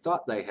that they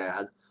thought they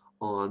had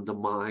on the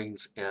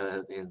minds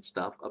and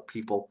stuff of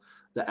people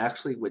that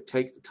actually would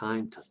take the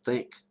time to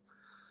think.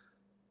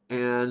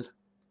 And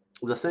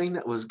the thing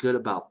that was good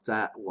about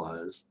that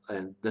was,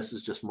 and this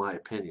is just my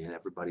opinion,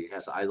 everybody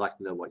has, I'd like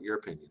to know what your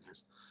opinion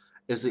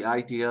is the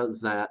idea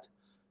that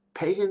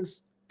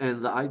pagans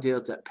and the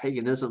idea that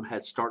paganism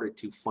had started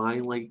to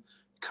finally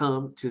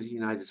come to the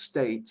United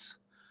States.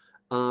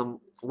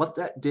 What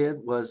that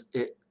did was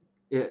it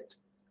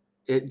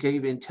it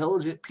gave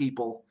intelligent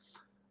people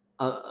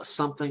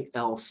something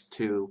else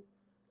to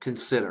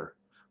consider.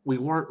 We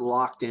weren't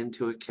locked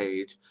into a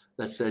cage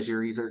that says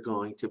you're either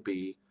going to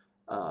be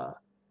uh,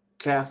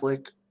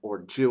 Catholic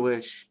or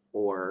Jewish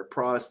or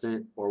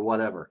Protestant or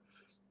whatever.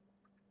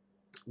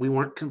 We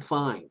weren't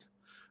confined.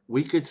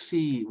 We could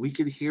see, we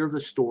could hear the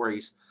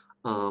stories.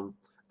 Um,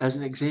 as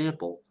an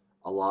example,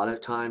 a lot of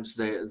times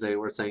they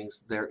were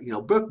things there,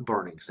 book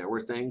burnings. There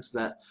were things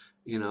that,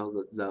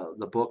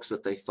 the books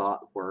that they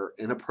thought were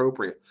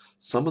inappropriate.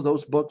 Some of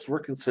those books were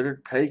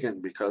considered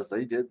pagan because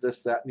they did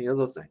this, that, and the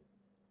other thing.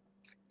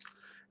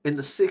 In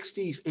the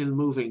 60s and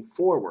moving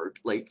forward,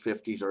 late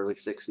 50s, early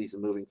 60s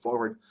and moving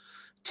forward,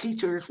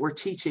 teachers were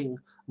teaching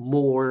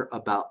more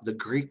about the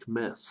Greek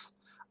myths.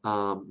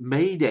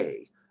 May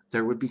Day,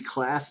 there would be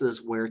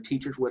classes where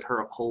teachers would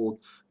hold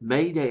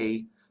May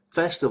Day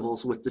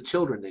festivals with the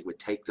children. They would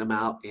take them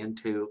out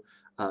into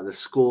the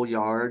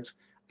schoolyards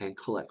and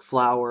collect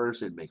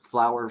flowers and make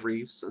flower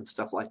wreaths and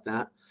stuff like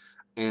that.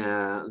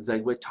 And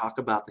they would talk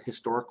about the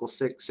historical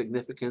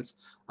significance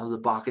of the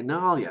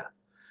Bacchanalia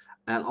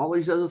and all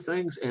these other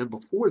things. And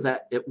before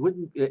that, it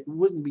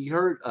wouldn't be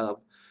heard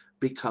of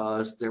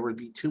because there would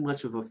be too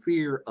much of a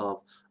fear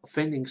of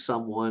offending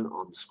someone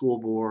on the school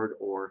board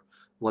or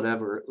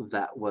whatever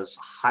that was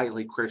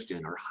highly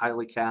Christian or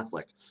highly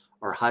Catholic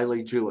or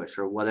highly Jewish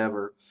or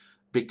whatever,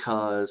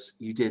 because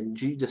you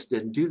just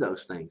didn't do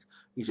those things.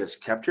 You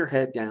just kept your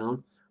head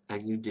down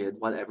and you did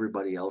what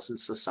everybody else in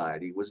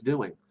society was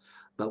doing.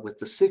 But with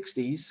the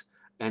 60s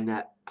and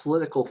that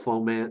political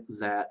foment,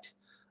 that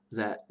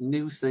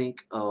new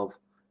think of,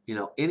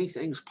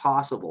 anything's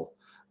possible.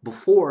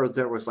 Before,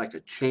 there was like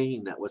a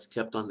chain that was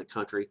kept on the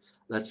country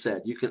that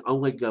said you can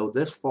only go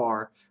this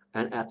far,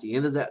 and at the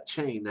end of that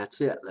chain,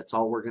 that's it. That's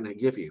all we're going to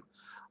give you.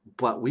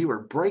 But we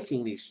were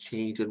breaking these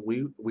chains, and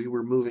we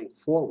were moving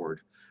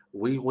forward.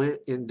 We went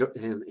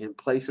in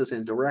places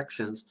and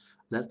directions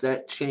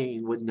that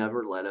chain would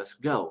never let us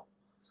go.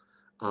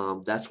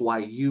 That's why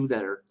you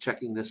that are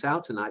checking this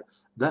out tonight,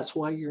 that's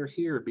why you're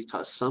here,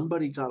 because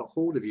somebody got a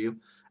hold of you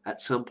at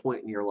some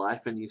point in your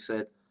life and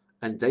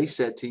they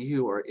said to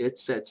you, or it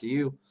said to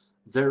you,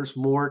 there's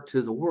more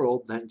to the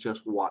world than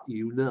just what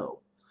you know.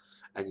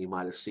 And you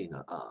might have seen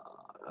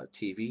a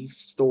TV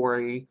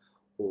story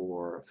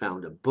or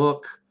found a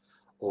book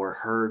or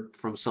heard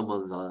from some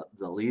of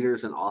the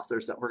leaders and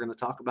authors that we're going to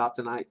talk about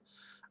tonight.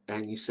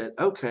 And you said,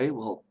 okay,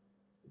 well,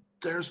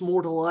 there's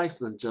more to life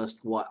than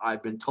just what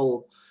I've been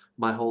told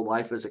my whole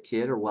life as a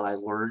kid or what I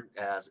learned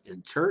as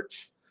in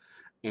church.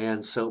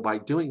 And so by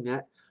doing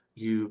that,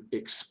 you've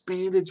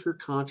expanded your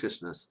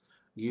consciousness.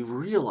 you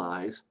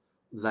realize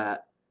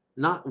that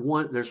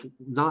there's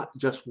not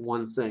just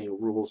one thing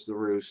rules the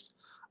roost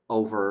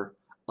over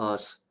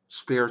us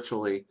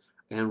spiritually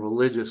and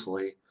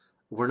religiously.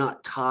 We're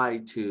not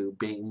tied to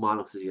being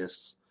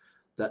monotheists,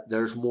 that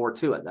there's more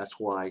to it. That's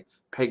why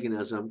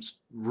paganism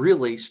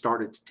really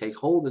started to take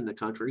hold in the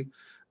country,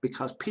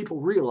 because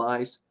people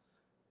realized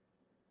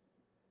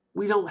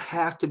we don't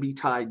have to be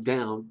tied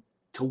down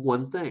to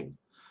one thing,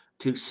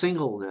 to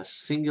singleness,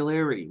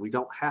 singularity. We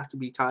don't have to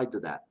be tied to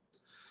that.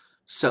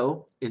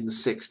 So in the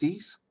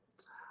 60s,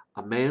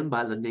 a man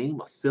by the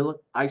name of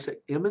Philip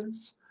Isaac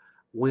Emmons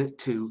went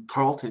to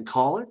Carleton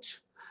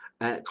College.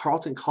 And at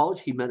Carleton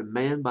College, he met a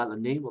man by the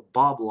name of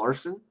Bob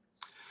Larson.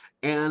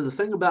 And the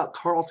thing about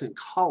Carleton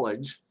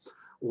College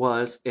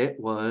was it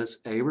was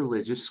a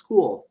religious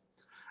school.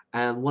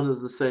 And one of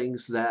the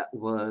things that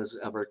was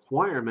a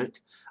requirement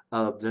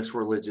of this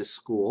religious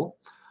school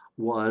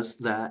was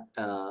that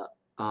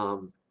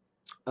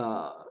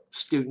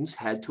students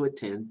had to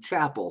attend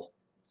chapel.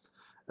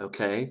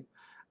 Okay,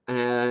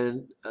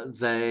 and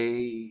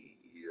they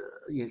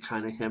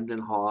kind of hemmed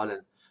and hawed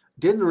and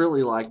didn't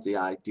really like the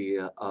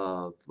idea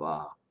of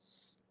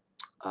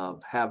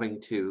having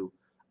to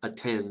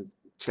attend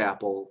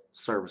chapel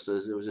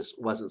services. It was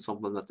just wasn't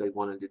something that they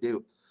wanted to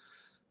do.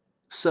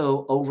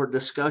 So over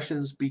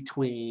discussions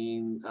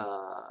between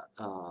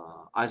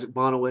Isaac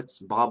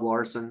Bonowitz, Bob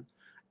Larson,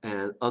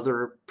 and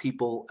other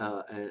people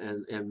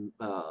and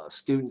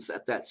students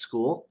at that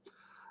school,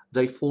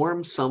 they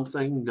formed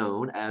something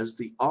known as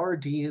the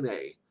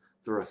RDNA,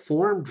 the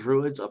Reformed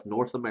Druids of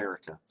North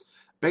America.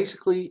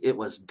 Basically, it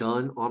was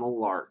done on a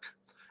lark.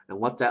 And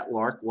what that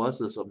lark was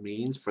is a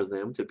means for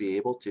them to be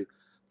able to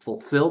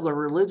fulfill the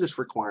religious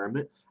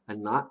requirement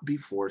and not be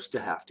forced to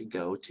have to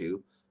go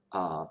to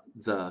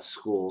the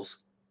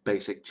school's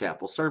basic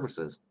chapel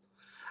services.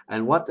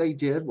 And what they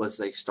did was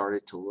they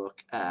started to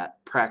look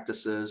at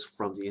practices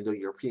from the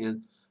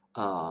Indo-European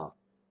uh,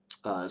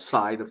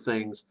 side of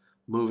things,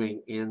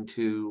 moving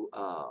into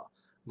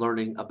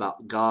learning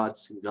about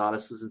gods and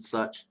goddesses and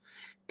such.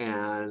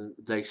 And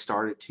they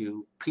started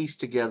to piece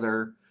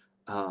together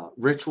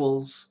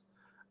rituals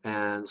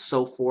and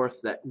so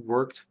forth that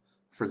worked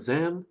for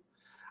them.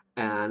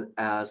 And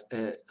as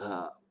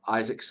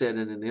Isaac said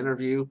in an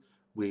interview,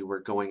 we were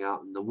going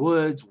out in the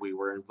woods, we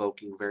were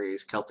invoking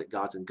various Celtic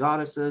gods and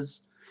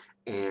goddesses,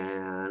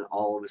 and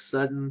all of a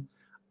sudden,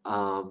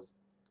 um,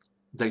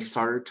 they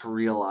started to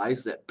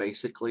realize that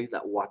basically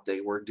that what they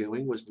were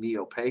doing was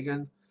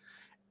neo-pagan,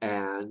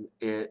 and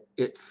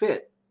it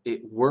fit.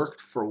 It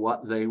worked for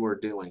what they were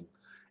doing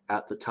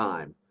at the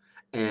time.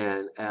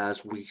 And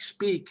as we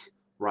speak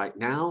right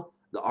now,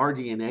 the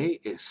RDNA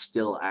is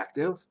still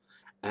active,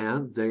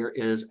 and there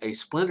is a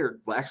splinter.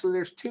 Well, actually,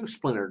 there's two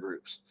splinter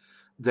groups.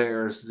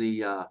 There's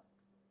the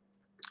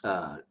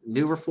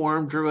New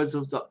Reformed Druids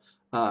of the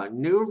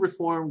New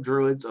Reformed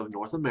Druids of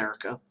North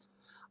America.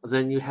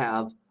 Then you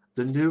have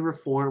the New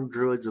Reformed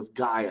Druids of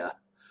Gaia,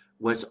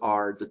 which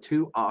are the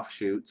two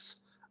offshoots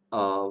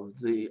of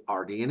the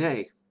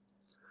RDNA.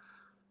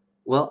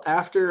 Well,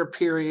 after a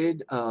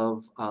period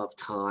of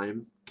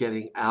time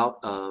getting out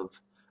of,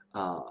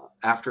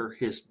 after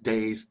his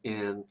days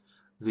in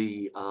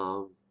the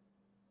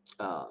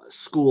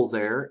school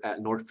there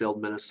at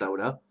Northfield,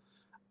 Minnesota,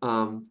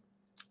 um,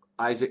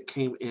 Isaac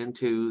came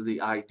into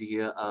the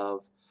idea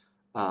of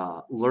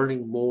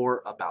learning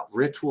more about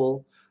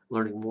ritual,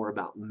 learning more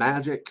about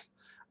magic.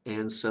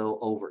 And so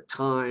over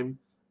time,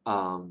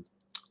 um,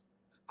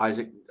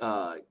 Isaac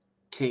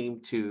came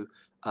to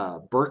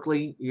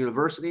Berkeley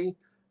University.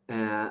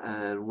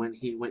 And when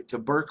he went to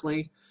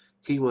Berkeley,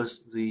 he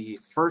was the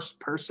first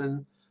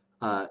person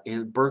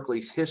in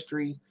Berkeley's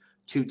history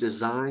to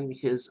design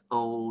his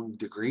own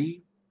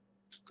degree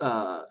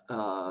uh,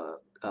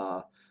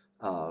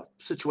 uh,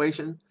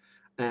 situation.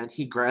 And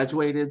he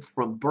graduated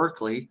from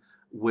Berkeley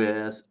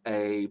with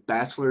a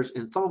bachelor's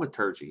in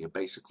thaumaturgy, and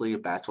basically a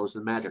bachelor's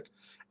in magic.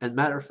 And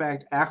matter of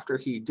fact, after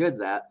he did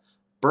that,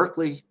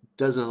 Berkeley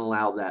doesn't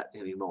allow that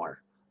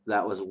anymore.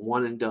 That was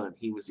one and done.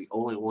 He was the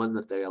only one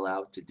that they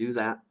allowed to do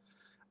that.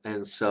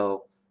 And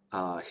so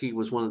he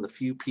was one of the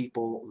few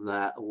people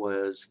that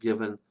was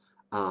given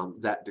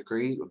that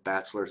degree, a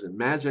bachelor's in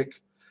magic.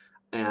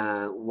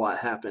 And what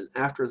happened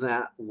after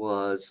that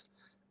was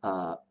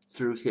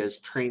through his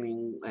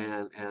training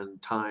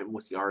and time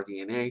with the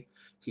RDNA,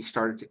 he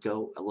started to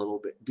go a little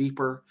bit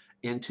deeper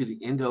into the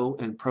Indo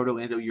and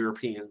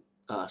Proto-Indo-European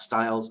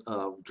styles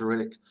of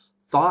Druidic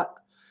thought.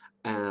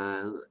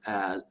 And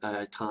at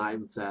a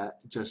time that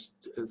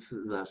just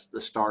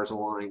the stars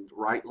aligned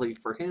rightly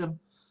for him,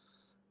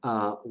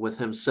 with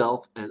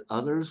himself and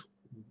others,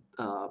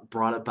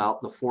 brought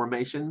about the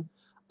formation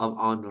of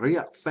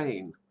Anriac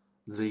Fane,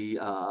 the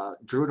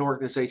Druid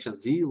organization,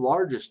 the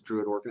largest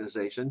Druid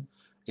organization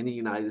in the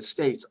United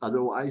States,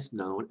 otherwise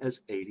known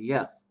as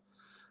ADF.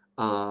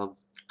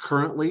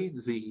 Currently,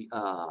 the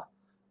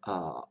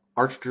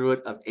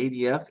Archdruid of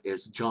ADF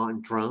is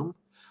John Drum,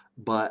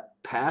 but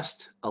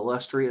past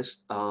illustrious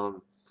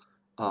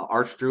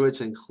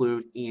Archdruids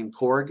include Ian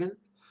Corrigan,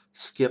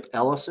 Skip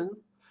Ellison,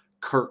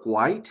 Kirk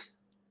White,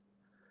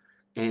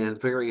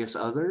 and various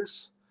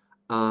others.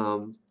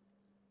 Um,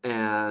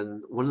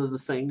 and one of the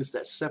things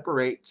that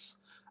separates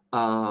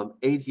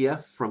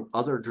ADF from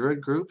other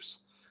Druid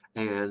groups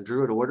and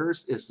Druid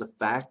orders is the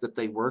fact that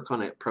they work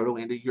on a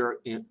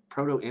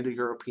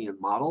Proto-Indo-European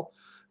model,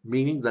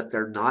 meaning that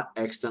they're not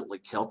extently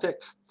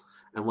Celtic.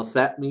 And what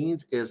that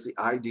means is the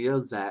idea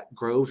that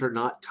groves are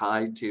not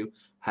tied to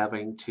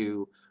having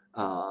to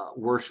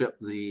worship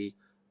the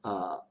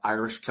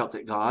Irish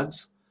Celtic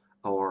gods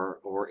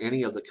or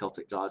any of the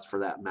Celtic gods for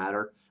that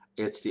matter.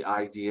 It's the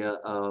idea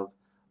of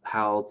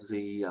how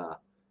the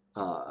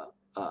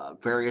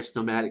various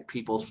nomadic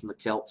peoples from the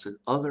Celts and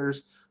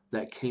others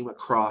that came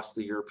across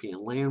the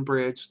European land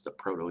bridge, the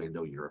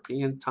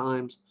Proto-Indo-European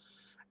times,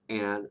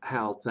 and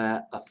how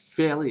that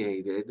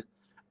affiliated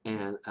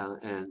and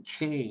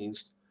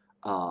changed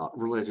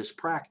religious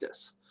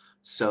practice.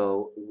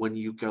 So when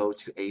you go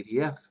to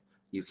ADF,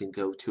 you can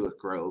go to a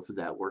grove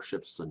that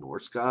worships the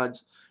Norse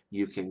gods.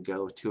 You can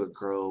go to a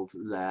grove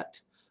that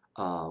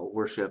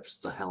worships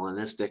the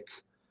Hellenistic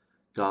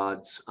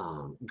gods,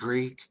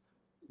 Greek,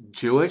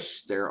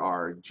 Jewish. There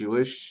are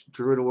Jewish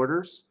Druid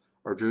orders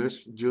or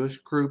Jewish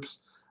groups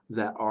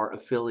that are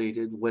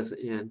affiliated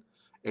within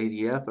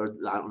ADF. Or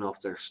I don't know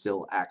if they're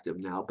still active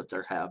now, but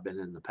there have been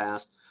in the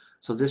past.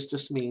 So this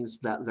just means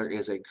that there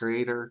is a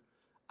greater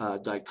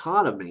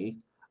dichotomy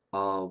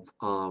of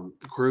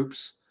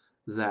groups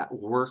that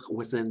work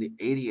within the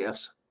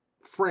ADF's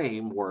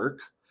framework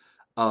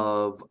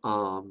of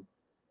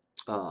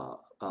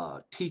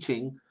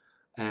teaching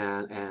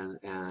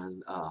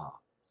and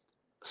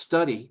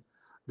study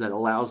that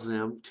allows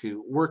them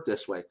to work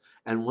this way.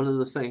 And one of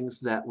the things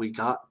that we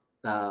got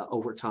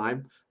over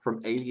time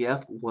from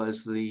ADF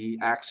was the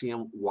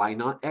axiom, why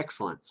not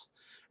excellence?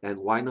 And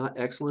why not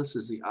excellence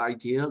is the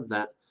idea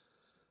that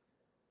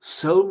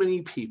so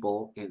many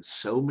people in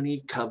so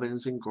many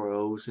covens and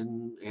groves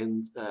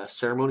and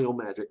ceremonial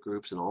magic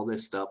groups and all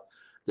this stuff,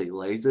 they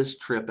lay this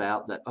trip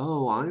out that,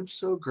 oh, I'm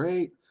so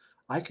great.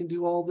 I can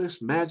do all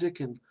this magic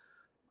and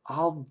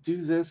I'll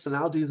do this and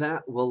I'll do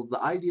that. Well,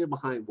 the idea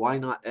behind why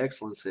not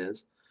excellence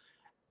is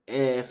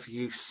if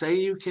you say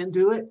you can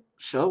do it,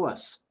 show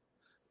us.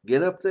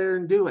 Get up there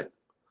and do it.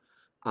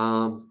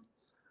 Um,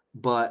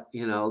 but,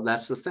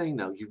 that's the thing,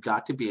 though. You've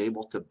got to be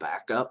able to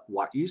back up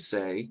what you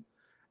say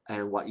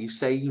and what you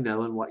say you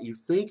know and what you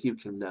think you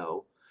can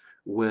know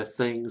with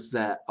things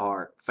that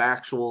are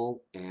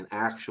factual and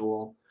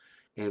actual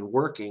and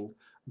working,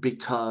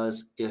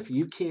 because if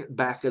you can't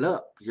back it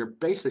up, you're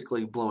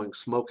basically blowing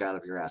smoke out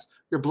of your ass.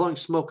 You're blowing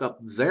smoke up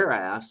their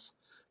ass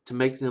to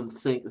make them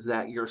think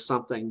that you're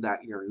something that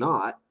you're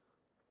not,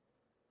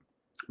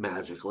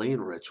 magically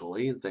and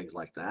ritually and things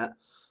like that.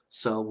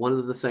 So one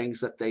of the things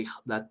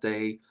that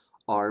they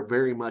are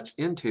very much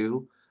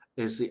into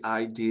is the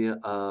idea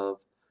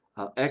of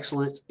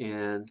excellence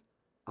in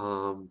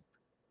um,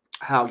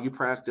 how you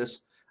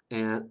practice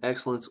and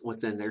excellence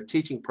within their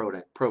teaching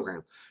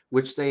program,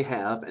 which they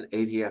have an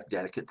ADF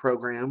dedicate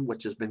program,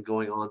 which has been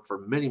going on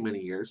for many, many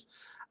years.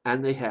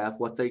 And they have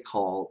what they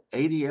call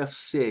ADF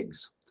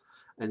SIGs.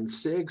 And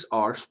SIGs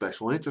are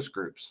special interest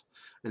groups.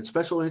 And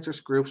special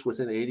interest groups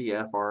within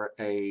ADF are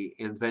a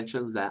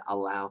invention that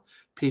allow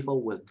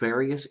people with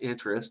various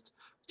interests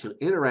to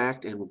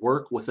interact and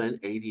work within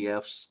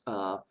ADF's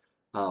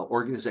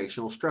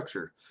organizational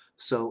structure.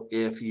 So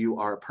if you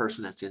are a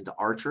person that's into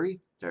archery,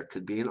 there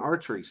could be an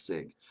archery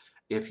SIG.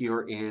 If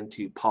you're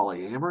into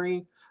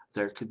polyamory,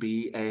 there could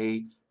be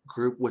a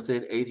group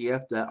within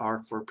ADF that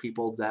are for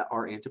people that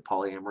are into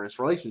polyamorous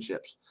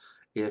relationships.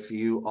 If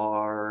you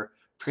are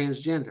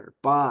transgender,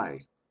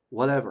 bi,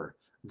 whatever,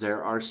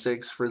 there are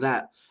SIGs for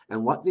that.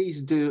 And what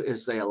these do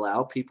is they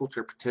allow people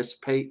to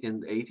participate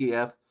in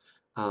ADF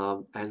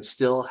and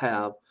still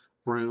have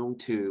room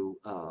to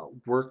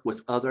work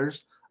with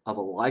others of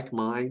a like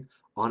mind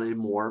on a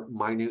more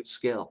minute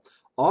scale.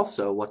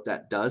 Also, what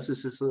that does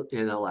is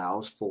it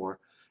allows for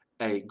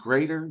a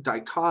greater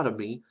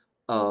dichotomy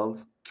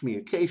of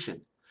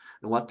communication.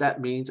 And what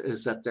that means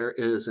is that there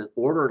is an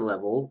order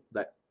level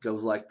that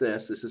goes like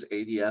this. This is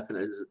ADF,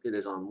 and it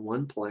is on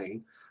one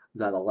plane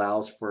that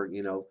allows for,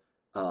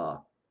 uh,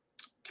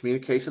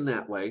 communication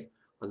that way.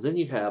 And then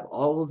you have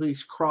all of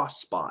these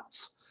cross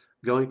spots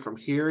going from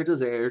here to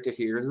there to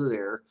here to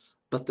there,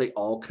 but they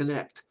all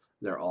connect.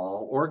 They're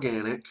all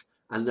organic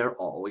and they're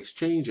always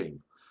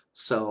changing.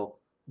 So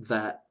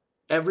that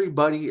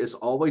everybody is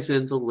always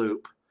in the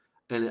loop,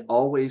 and it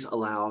always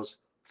allows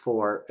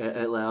for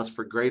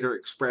greater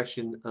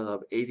expression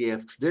of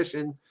ADF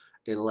tradition.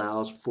 It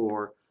allows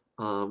for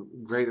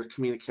greater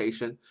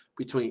communication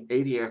between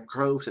ADF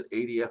groves and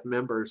ADF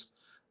members.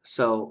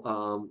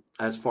 So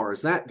as far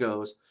as that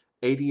goes,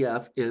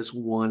 ADF is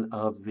one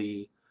of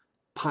the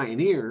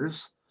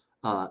pioneers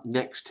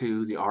next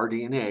to the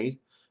RDNA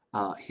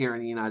here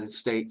in the United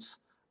States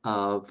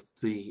of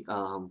the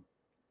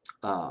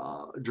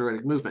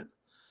Druidic movement.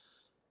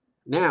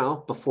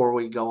 Now, before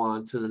we go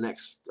on to the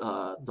next,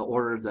 the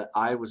order that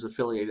I was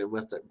affiliated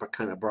with that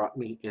kind of brought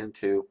me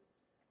into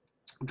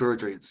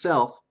Druidry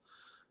itself,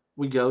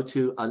 we go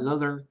to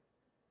another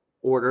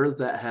order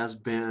that has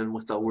been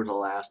with over the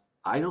last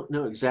I don't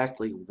know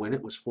exactly when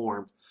it was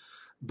formed,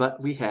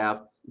 but we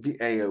have the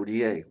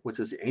AODA, which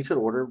is the Ancient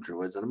Order of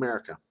Druids in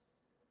America.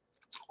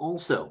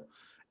 Also,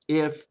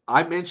 if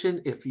I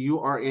mentioned if you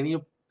are any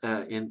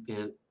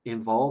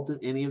involved in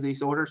any of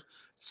these orders,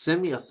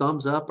 send me a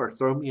thumbs up or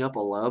throw me up a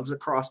loves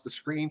across the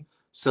screen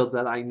so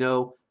that I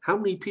know how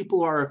many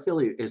people are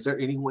affiliated. Is there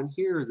anyone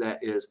here that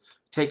is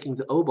taking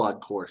the OBOD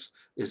course?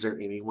 Is there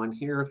anyone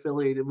here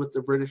affiliated with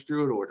the British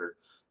Druid Order?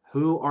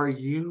 Who are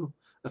you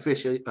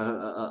officially?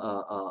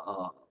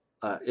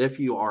 If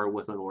you are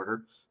with an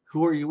order,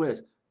 who are you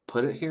with?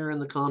 Put it here in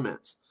the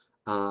comments.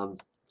 Um,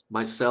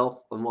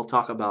 Myself, and we'll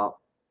talk about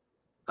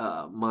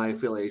my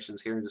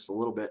affiliations here in just a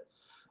little bit.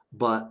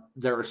 But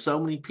there are so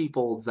many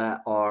people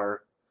that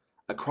are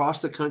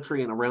across the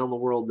country and around the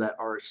world that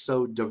are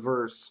so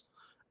diverse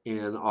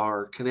in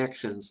our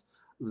connections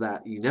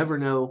that you never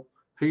know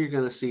who you're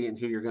going to see and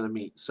who you're going to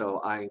meet. So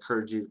I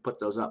encourage you to put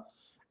those up.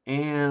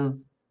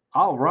 And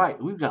all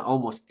right, we've got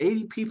almost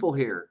 80 people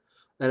here.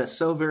 That is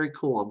so very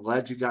cool. I'm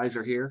glad you guys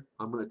are here.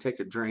 I'm going to take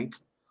a drink.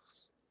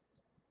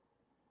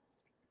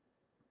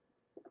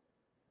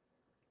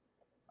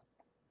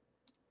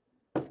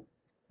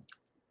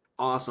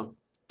 Awesome.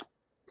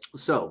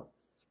 So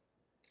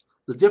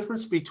the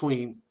difference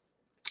between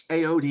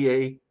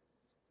AODA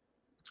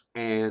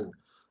and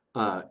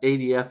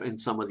ADF and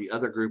some of the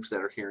other groups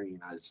that are here in the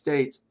United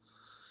States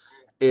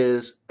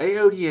is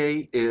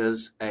AODA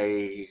is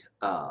a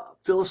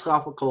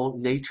philosophical,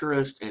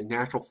 naturist, and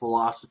natural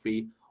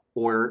philosophy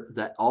order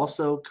that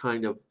also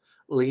kind of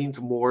leans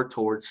more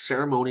towards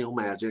ceremonial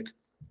magic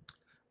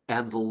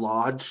and the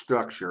lodge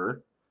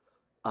structure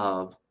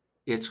of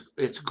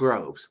its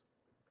groves.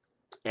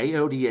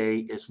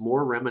 AODA is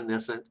more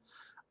reminiscent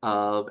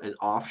of an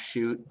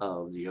offshoot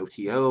of the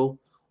OTO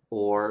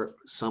or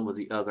some of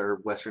the other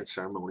Western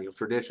ceremonial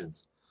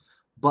traditions.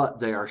 But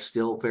they are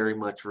still very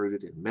much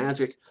rooted in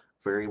magic,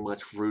 very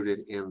much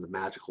rooted in the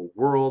magical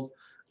world.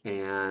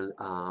 And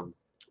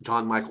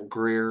John Michael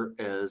Greer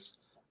is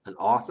an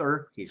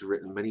author. He's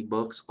written many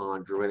books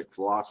on Druidic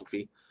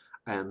philosophy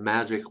and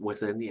magic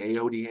within the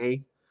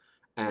AODA.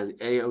 And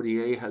the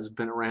AODA has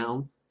been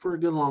around for a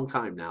good long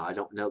time now. I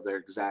don't know their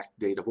exact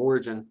date of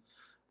origin,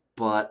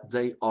 but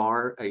they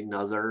are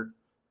another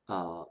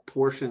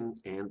portion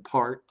and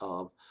part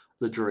of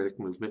the Druidic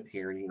movement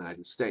here in the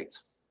United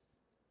States.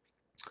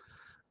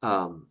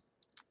 Um,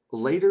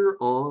 Later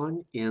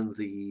on in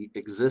the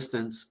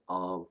existence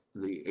of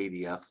the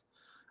ADF,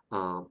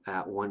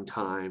 at one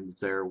time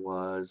there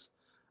was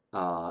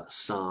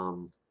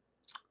some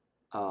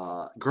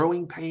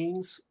growing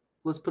pains,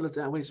 let's put it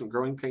that way, some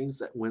growing pains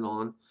that went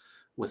on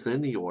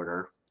within the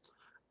order.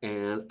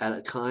 And at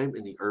a time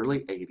in the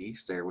early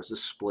 80s, there was a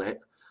split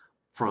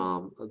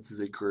from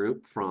the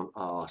group from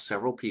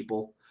several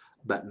people,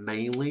 but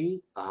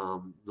mainly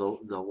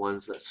the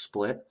ones that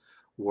split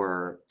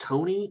were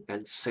Tony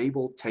and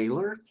Sable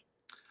Taylor.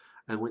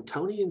 And when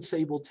Tony and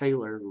Sable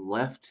Taylor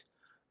left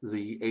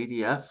the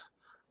ADF,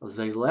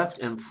 they left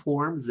and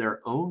formed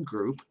their own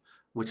group,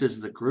 which is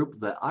the group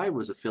that I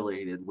was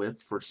affiliated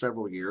with for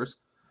several years,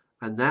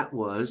 and that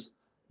was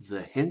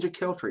the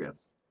Hengekeltria.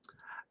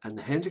 And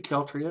the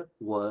Hengekeltria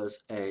was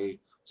a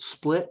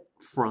split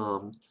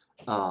from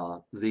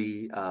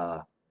the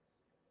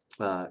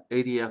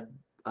ADF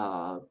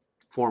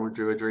form of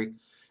Druidry,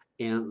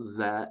 in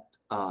that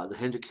the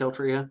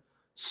Hengekeltria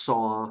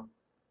saw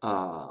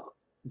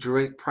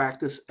Druidic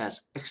practice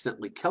as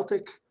extently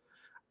Celtic,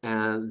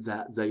 and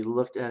that they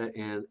looked at it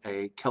in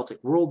a Celtic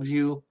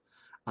worldview,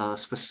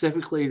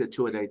 specifically the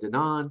Tuatha De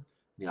Danann,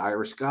 the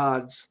Irish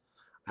gods,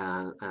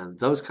 and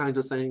those kinds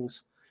of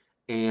things.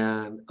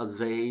 And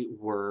they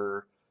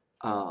were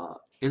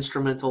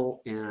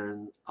instrumental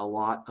in a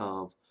lot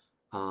of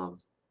um,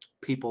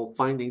 people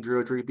finding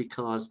Druidry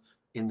because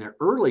in their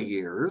early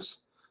years,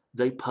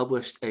 they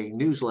published a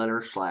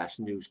newsletter slash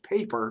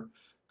newspaper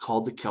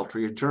called the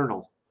Keltria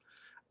Journal.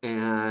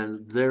 And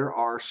there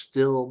are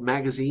still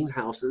magazine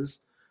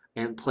houses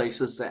and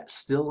places that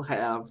still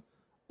have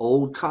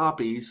old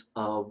copies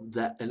of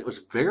that, and it was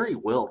very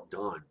well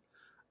done.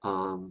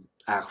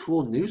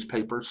 Actual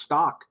newspaper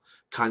stock,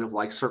 kind of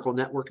like Circle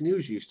Network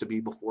News used to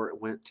be before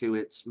it went to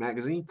its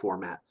magazine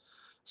format.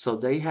 So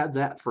they had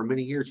that for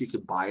many years. You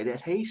could buy it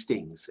at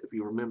Hastings. If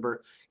you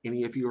remember,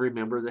 any of you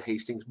remember the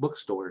Hastings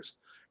bookstores,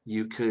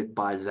 you could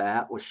buy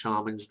that with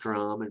Shaman's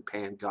Drum and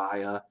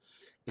Pangaea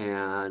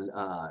and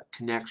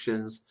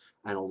Connections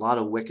and a lot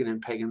of Wiccan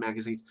and Pagan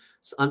magazines.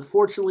 So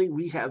unfortunately,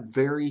 we have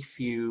very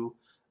few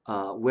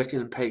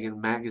Wiccan and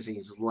Pagan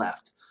magazines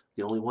left.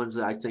 The only ones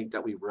that I think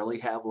that we really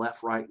have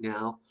left right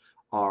now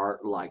are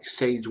like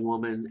Sage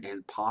Woman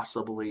and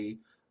possibly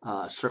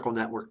Circle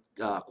Network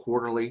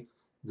Quarterly,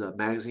 the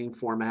magazine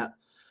format.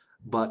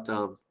 But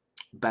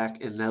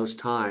back in those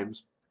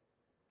times,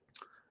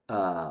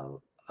 uh,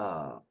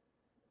 uh,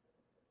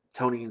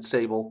 Tony and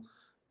Sable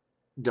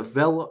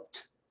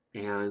developed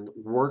and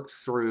worked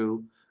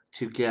through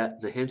to get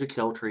the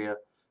Hengekeltria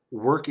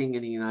working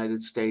in the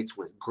United States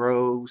with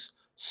groves,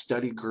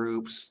 study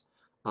groups,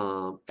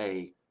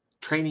 a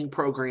training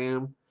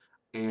program,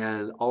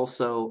 and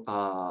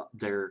also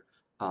their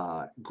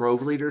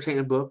Grove Leaders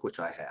Handbook, which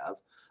I have,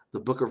 the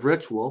Book of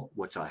Ritual,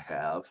 which I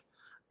have,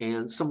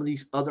 and some of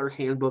these other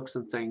handbooks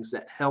and things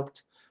that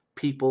helped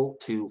people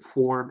to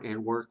form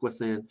and work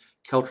within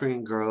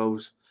Keltrian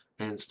groves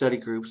and study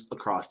groups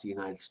across the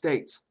United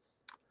States.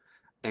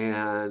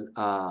 And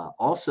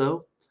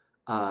also,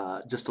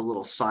 just a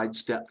little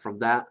sidestep from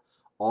that,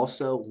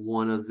 also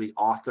one of the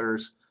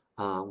authors,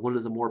 one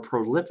of the more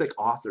prolific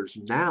authors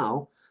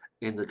now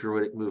in the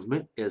Druidic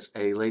movement is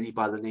a lady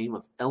by the name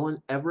of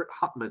Ellen Everett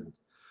Hopman.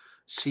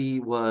 She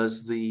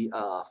was the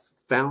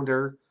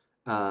founder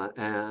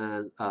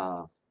and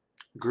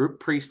group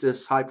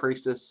priestess, high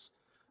priestess,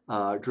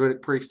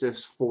 Druidic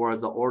priestess for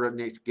the Order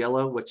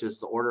Nagella, which is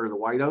the Order of the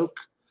White Oak.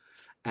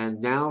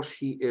 And now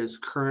she is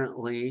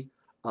currently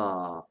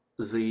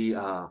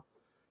the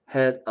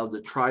head of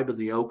the tribe of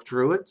the Oak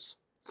Druids.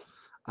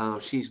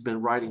 She's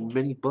been writing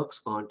many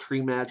books on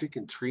tree magic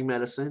and tree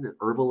medicine and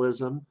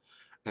herbalism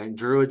and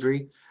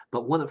druidry.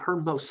 But one of her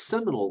most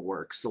seminal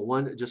works, the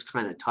one that just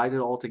kind of tied it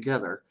all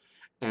together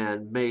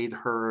and made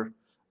her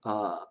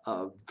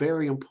a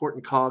very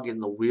important cog in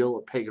the wheel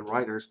of pagan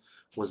writers,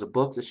 was a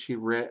book that she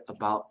read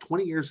about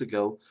 20 years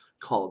ago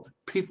called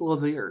People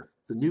of the Earth,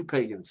 The New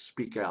Pagans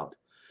Speak Out.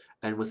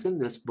 And within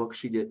this book,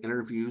 she did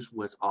interviews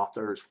with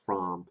authors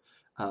from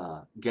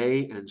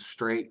gay and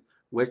straight,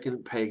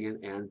 Wiccan, pagan,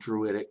 and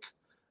Druidic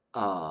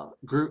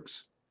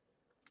groups.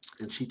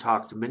 And she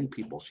talked to many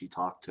people. She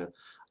talked to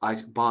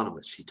Isaac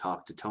Bonowitz. She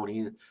talked to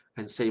Tony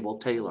and Sable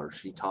Taylor.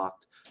 She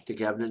talked to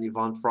Gavin and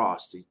Yvonne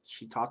Frost.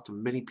 She talked to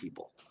many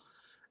people.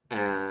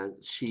 And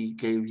she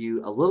gave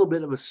you a little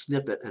bit of a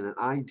snippet and an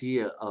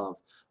idea of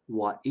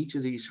what each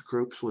of these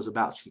groups was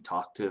about.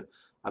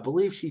 I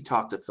believe she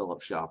talked to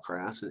Philip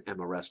Shawcrass and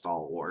Emma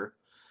Restall Orr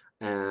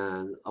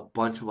and a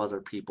bunch of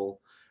other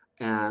people.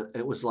 And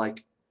it was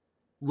like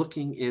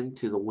looking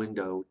into the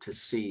window to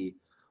see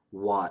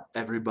what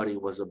everybody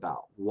was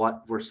about.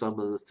 What were some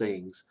of the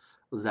things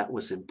that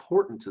was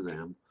important to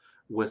them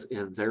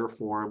within their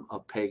form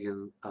of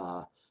pagan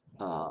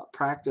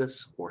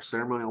practice or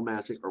ceremonial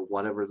magic or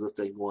whatever the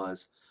thing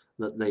was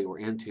that they were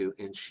into.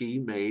 And she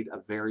made a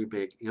very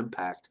big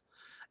impact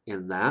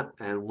in that.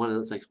 And one of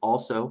the things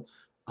also,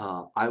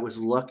 I was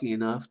lucky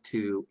enough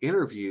to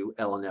interview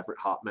Ellen Everett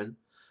Hopman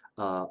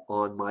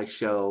on my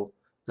show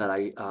that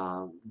I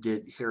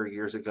did here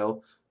years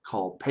ago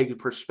called Pagan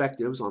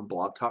Perspectives on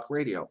Blog Talk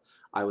Radio.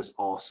 I was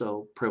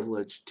also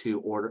privileged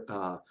to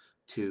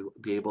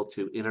be able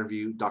to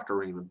interview Dr.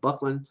 Raymond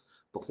Buckland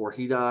before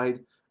he died,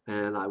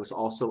 and I was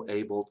also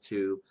able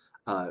to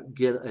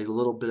get a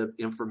little bit of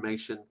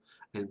information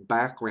and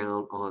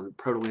background on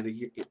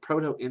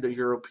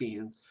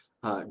Proto-Indo-European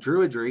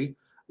Druidry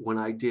when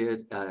I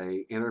did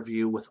an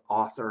interview with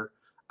author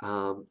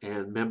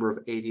and member of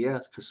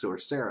ADS, Kasur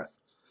Sareth.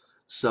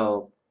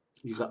 So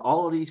you got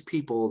all of these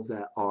people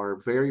that are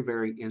very,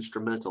 very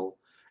instrumental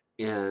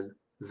in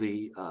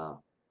the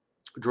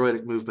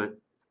Druidic movement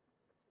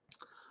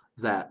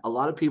that a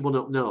lot of people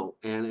don't know.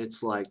 And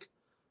it's like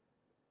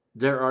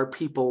there are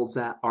people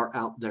that are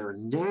out there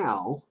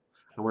now,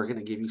 and we're going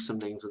to give you some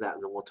names of that,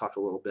 and then we'll talk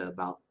a little bit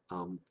about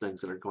things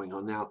that are going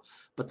on now.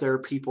 But there are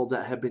people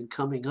that have been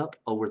coming up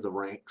over the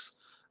ranks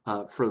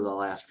for the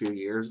last few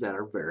years that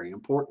are very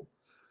important.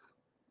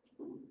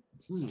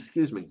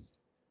 Excuse me.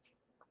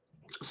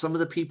 Some of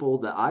the people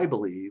that I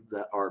believe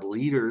that are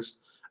leaders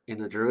in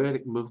the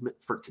Druidic movement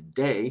for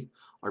today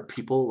are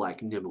people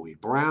like Nimue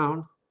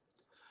Brown.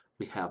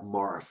 We have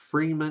Mara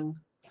Freeman.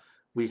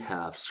 We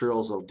have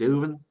Cyril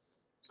Zodovan.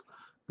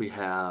 We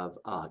have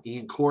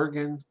Ian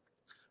Corrigan.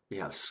 We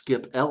have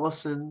Skip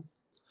Ellison.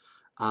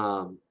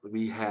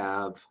 We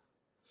have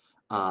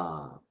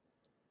God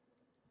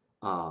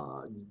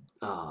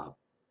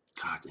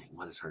dang,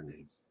 what is her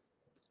name?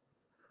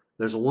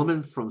 There's a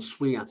woman from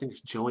Sweden, I think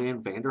it's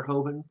Joanne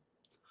Vanderhoven.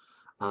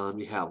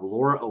 You have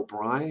Laura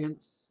O'Brien.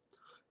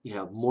 You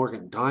have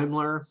Morgan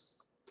Daimler.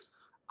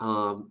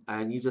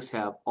 And you just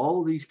have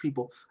all of these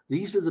people.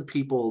 These are the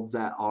people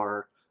that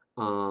are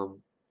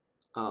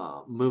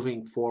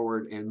moving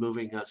forward and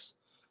moving us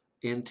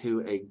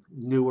into a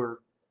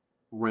newer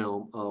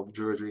realm of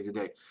Druidry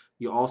today.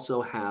 You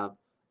also have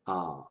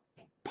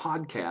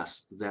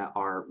podcasts that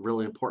are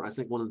really important. I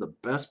think one of the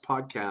best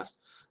podcasts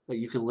that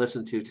you can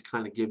listen to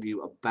kind of give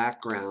you a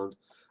background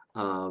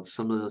of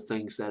some of the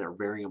things that are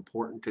very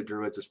important to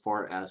Druids as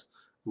far as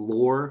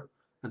lore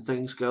and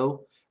things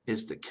go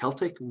is the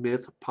Celtic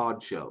Myth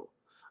Pod Show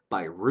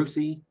by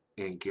Ruthie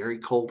and Gary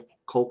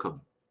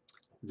Colcom.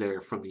 They're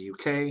from the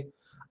UK,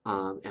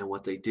 and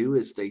what they do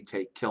is they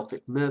take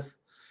Celtic myth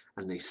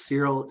and they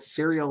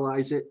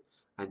serialize it,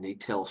 and they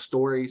tell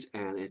stories,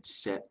 and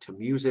it's set to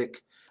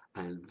music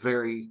and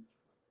very,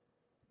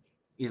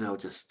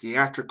 just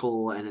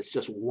theatrical, and it's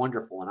just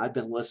wonderful. And I've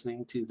been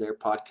listening to their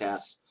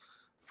podcasts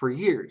for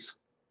years.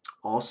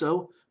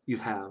 Also, you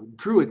have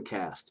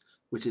Druidcast,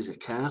 which is a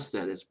cast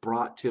that is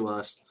brought to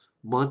us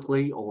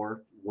monthly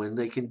or when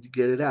they can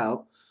get it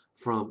out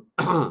from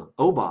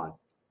OBOD.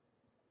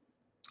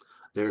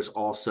 There's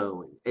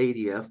also an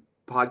ADF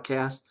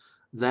podcast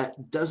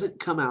That doesn't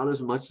come out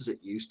as much as it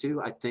used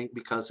to, I think,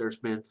 because there's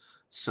been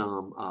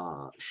some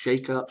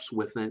shakeups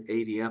within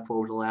ADF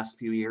over the last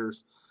few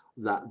years.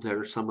 That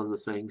there's some of the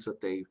things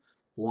that they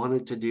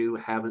wanted to do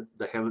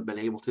they haven't been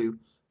able to,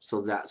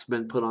 so that's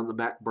been put on the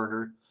back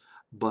burner.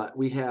 But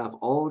we have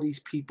all these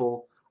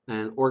people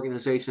and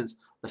organizations.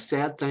 The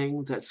sad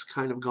thing that's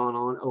kind of gone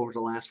on over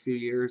the last few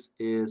years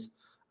is,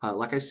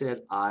 like I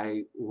said,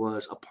 I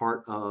was a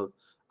part of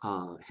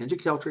Hinge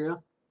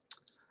Keltria,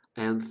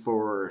 and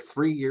for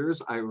 3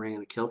 years, I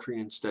ran a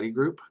Keltrian study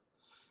group.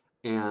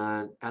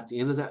 And at the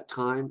end of that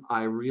time,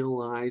 I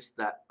realized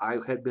that I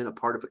had been a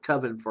part of a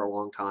coven for a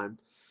long time.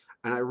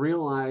 And I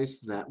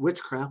realized that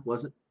witchcraft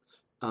wasn't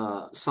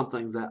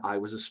something that I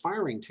was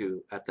aspiring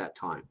to at that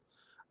time.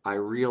 I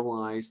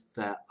realized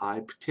that I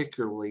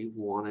particularly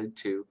wanted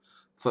to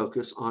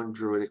focus on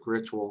Druidic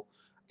ritual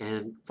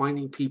and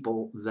finding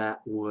people that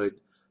would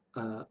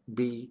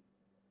be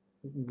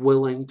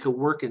willing to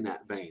work in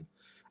that vein.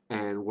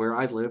 And where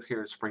I live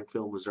here in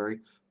Springfield, Missouri,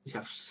 we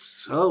have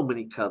so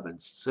many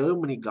covens, so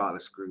many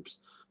goddess groups,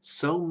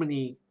 so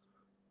many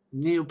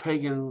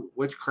neo-pagan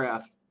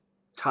witchcraft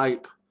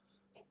type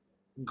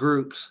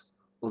groups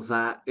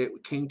that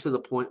it came to the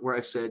point where I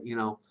said, you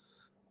know,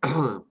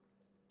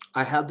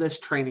 I have this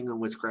training in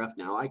witchcraft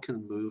now. I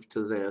can move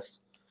to this.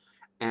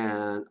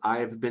 And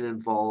I've been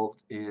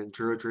involved in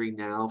Druidry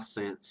now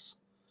since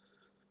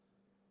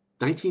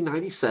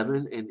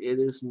 1997, and it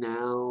is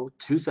now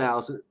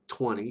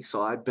 2020.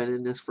 So I've been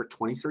in this for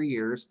 23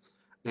 years.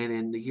 And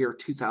in the year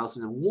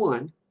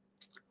 2001,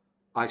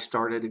 I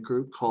started a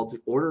group called the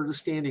Order of the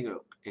Standing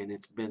Oak, and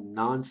it's been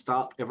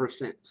nonstop ever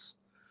since.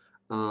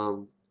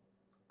 Um,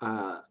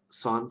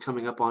 so I'm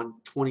coming up on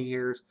 20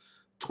 years,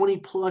 20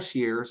 plus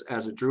years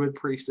as a Druid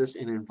priestess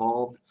and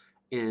involved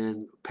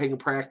in pagan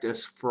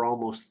practice for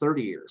almost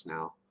 30 years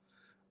now.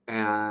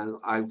 And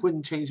I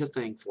wouldn't change a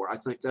thing for it. I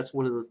think that's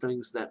one of the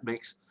things that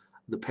makes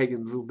the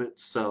pagan movement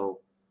so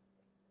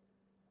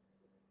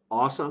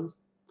awesome.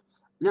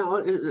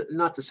 Now,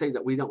 not to say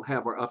that we don't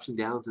have our ups and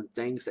downs and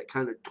things that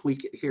kind of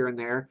tweak it here and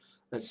there,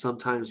 that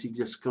sometimes you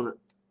just gonna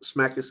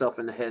smack yourself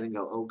in the head and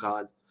go, oh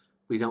God,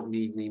 we don't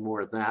need any more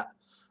of that.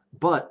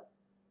 But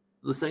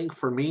the thing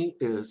for me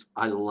is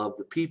I love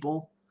the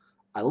people.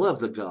 I love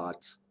the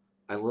gods.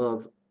 I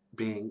love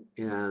being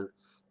in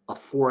a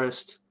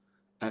forest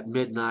at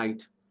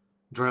midnight,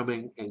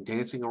 drumming and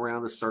dancing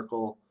around a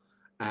circle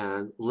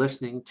and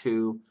listening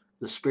to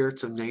the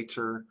spirits of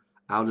nature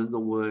out in the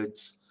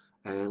woods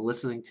and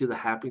listening to the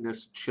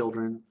happiness of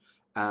children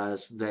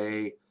as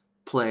they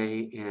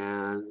play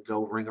and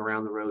go ring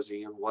around the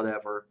rosy and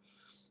whatever.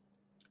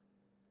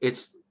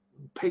 It's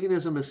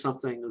paganism is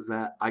something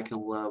that I can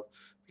love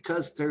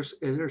because there's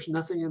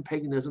nothing in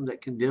paganism that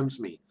condemns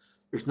me.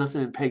 There's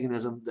nothing in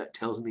paganism that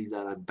tells me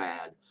that I'm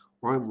bad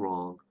or I'm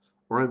wrong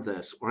or I'm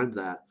this or I'm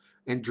that.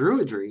 And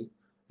Druidry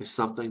is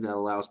something that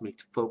allows me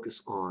to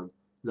focus on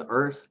the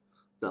earth,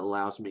 that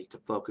allows me to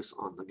focus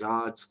on the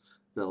gods,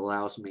 that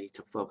allows me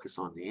to focus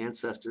on the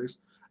ancestors,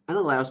 and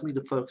allows me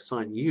to focus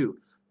on you,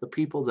 the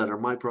people that are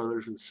my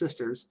brothers and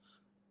sisters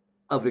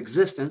of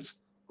existence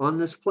on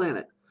this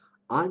planet.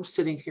 I'm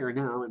sitting here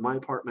now in my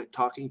apartment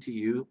talking to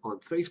you on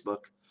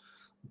Facebook,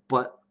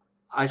 but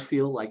I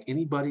feel like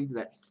anybody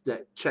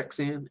that checks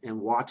in and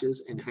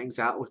watches and hangs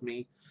out with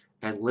me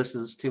and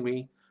listens to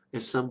me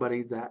is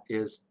somebody that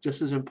is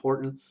just as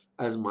important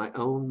as my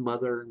own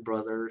mother and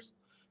brothers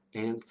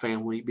and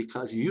family,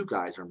 because you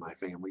guys are my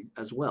family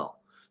as well.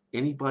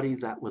 Anybody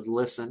that would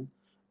listen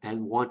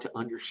and want to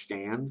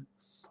understand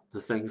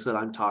the things that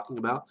I'm talking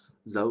about,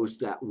 those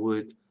that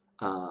would,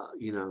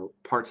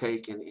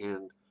 partake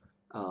and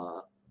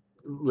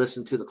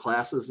listen to the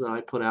classes that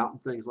I put out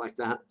and things like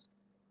that.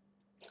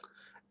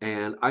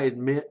 And I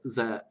admit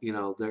that,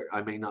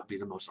 I may not be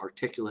the most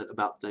articulate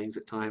about things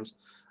at times,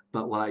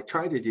 but what I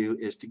try to do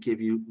is to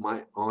give you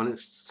my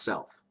honest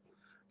self,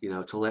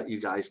 to let you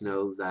guys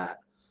know that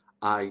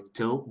I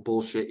don't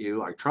bullshit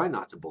you. I try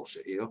not to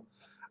bullshit you,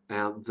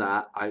 and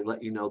that I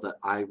let you know that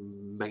I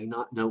may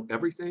not know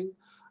everything,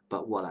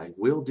 but what I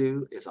will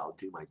do is I'll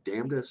do my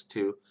damnedest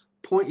to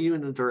point you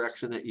in the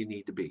direction that you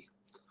need to be.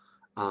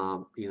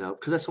 Because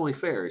that's only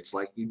fair. It's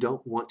like you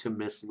don't want to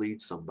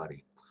mislead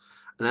somebody.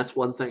 And that's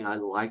one thing I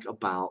like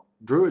about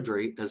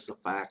Druidry is the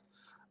fact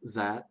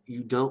that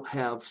you don't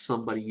have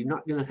somebody, you're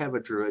not going to have a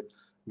Druid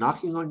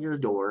knocking on your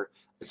door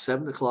at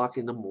 7 o'clock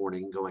in the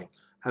morning going,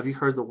 have you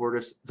heard the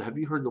words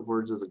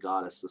of the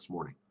goddess this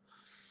morning?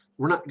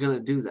 We're not going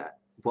to do that.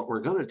 What we're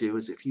going to do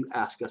is if you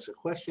ask us a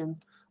question,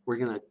 we're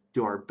going to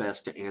do our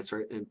best to answer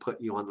it and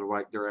put you on the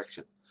right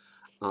direction.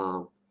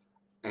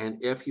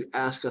 And if you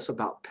ask us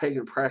about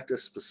pagan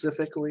practice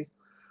specifically,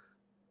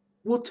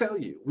 we'll tell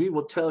you. We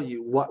will tell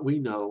you what we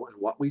know and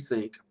what we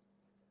think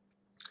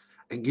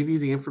and give you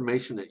the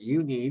information that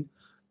you need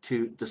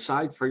to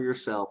decide for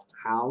yourself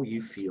how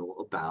you feel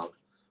about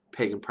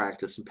pagan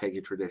practice and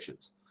pagan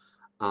traditions.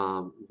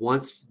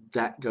 Once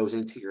that goes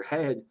into your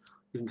head,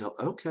 you can go,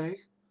 okay,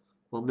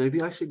 well,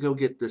 maybe I should go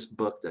get this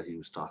book that he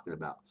was talking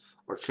about,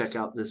 or check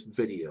out this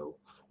video,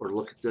 or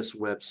look at this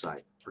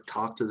website, or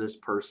talk to this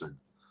person.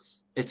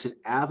 It's an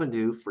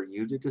avenue for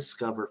you to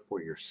discover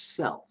for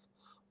yourself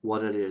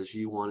what it is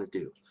you want to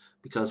do.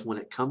 Because when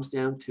it comes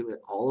down to it,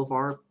 all of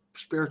our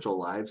spiritual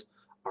lives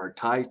are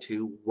tied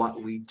to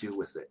what we do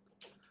with it.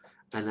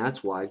 And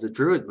that's why the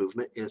Druid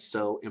movement is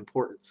so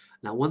important.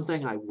 Now, one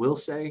thing I will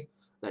say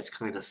that's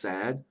kind of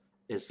sad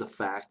is the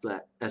fact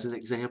that, as an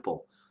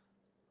example,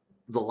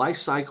 the life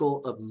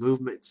cycle of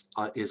movements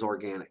is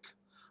organic.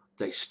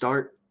 They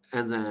start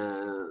and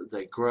then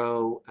they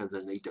grow and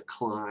then they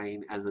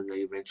decline and then they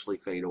eventually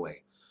fade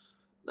away.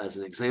 As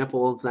an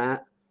example of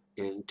that,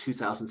 in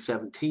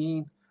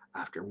 2017,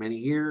 after many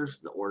years,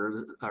 the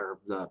order, or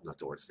the, not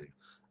the order,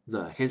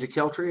 the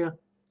Hengekeltria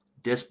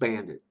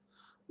disbanded.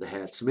 They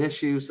had some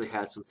issues, they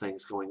had some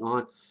things going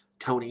on.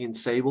 Tony and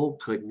Sable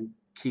couldn't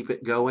keep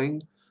it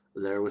going.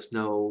 There was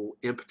no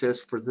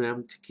impetus for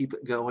them to keep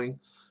it going.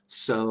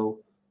 So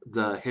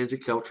the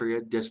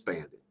Hengekeltria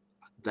disbanded.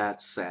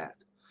 That's sad.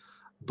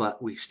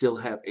 But we still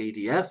have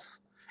ADF.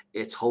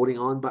 It's holding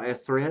on by a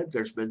thread.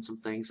 There's been some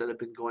things that have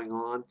been going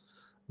on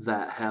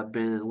that have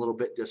been a little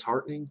bit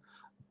disheartening,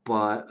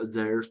 but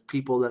there's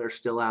people that are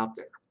still out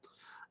there.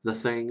 The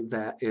thing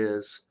that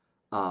is,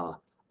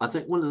 I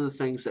think one of the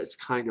things that's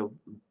kind of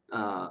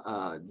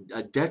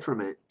a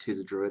detriment to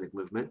the Druidic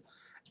movement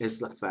is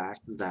the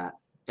fact that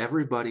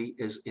everybody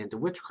is into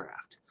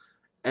witchcraft.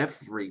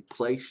 Every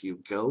place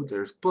you go,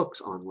 there's books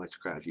on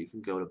witchcraft. You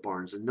can go to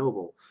Barnes and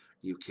Noble.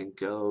 You can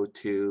go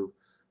to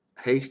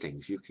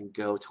Hastings. You can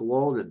go to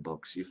Walden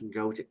Books. You can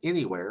go to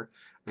anywhere,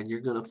 and you're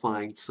going to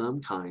find some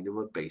kind of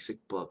a basic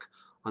book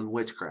on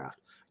witchcraft.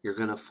 You're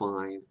going to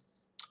find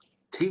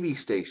TV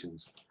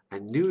stations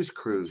and news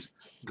crews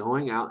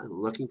going out and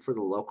looking for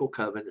the local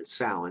coven at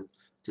Samhain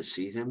to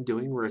see them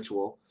doing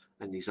ritual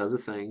and these other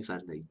things,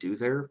 and they do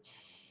their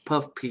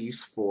puff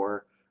piece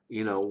for,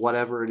 you know,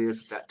 whatever it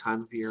is at that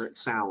time of year at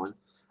Samhain,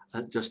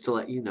 just to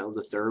let you know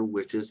that there are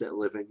witches that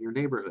live in your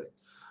neighborhood.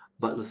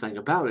 But the thing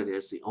about it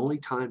is, the only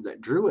time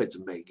that Druids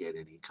may get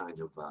any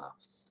kind of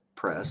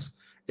press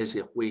is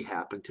if we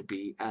happen to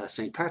be at a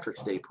St.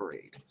 Patrick's Day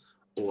parade,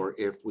 or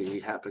if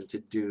we happen to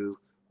do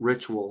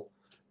ritual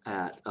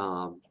at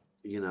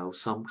you know,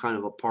 some kind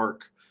of a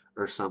park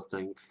or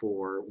something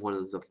for one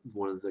of the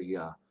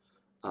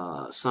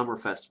summer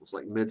festivals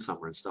like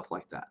Midsummer and stuff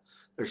like that.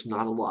 There's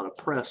not a lot of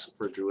press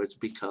for Druids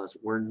because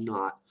we're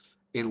not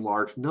in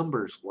large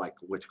numbers like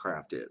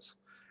witchcraft is.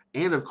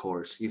 And of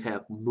course, you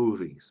have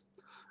movies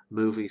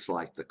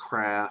like The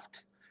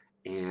Craft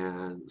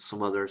and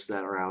some others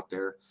that are out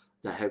there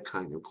that have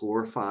kind of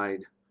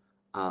glorified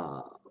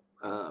uh,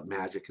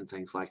 magic and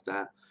things like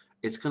that.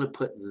 It's going to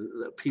put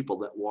the people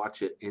that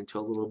watch it into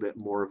a little bit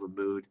more of a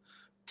mood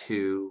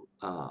to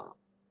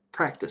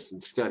practice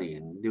and study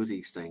and do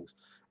these things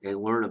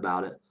and learn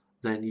about it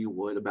than you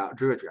would about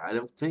Druidry. I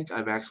don't think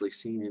I've actually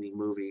seen any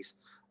movies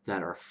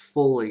that are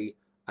fully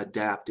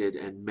adapted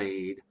and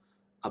made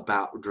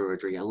about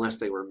Druidry, unless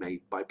they were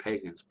made by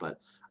pagans. But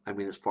I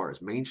mean, as far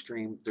as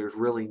mainstream, there's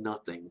really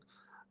nothing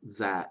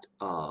that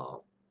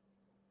you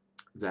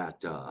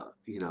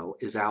know,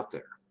 is out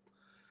there.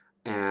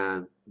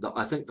 And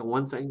I think the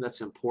one thing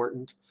that's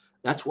important,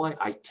 that's why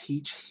I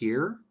teach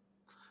here.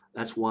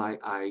 That's why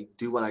I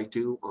do what I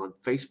do on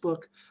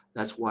Facebook.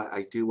 That's why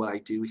I do what I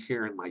do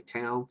here in my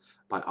town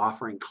by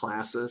offering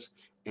classes.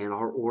 And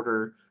our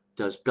order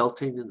does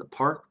Beltane in the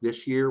Park.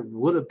 This year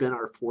would have been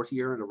our 4th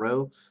year in a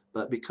row,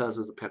 but because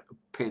of the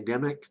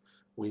pandemic,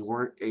 we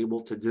weren't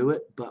able to do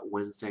it. But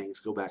when things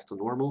go back to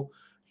normal,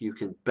 you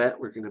can bet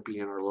we're going to be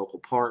in our local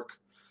park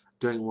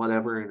doing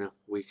whatever. And if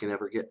we can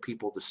ever get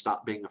people to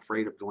stop being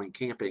afraid of going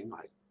camping,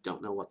 I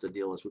don't know what the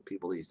deal is with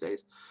people these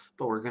days,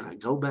 but we're going to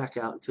go back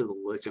out into the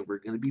woods and we're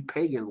going to be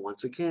pagan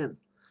once again.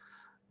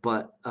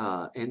 But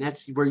and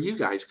that's where you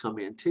guys come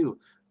in too.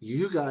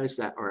 You guys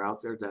that are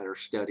out there that are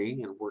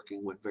studying and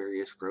working with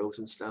various groves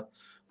and stuff,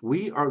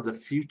 we are the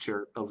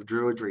future of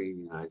Druidry in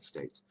the United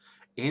States.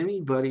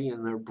 Anybody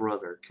and their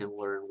brother can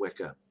learn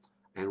Wicca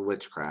and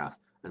witchcraft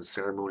and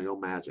ceremonial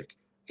magic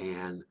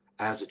and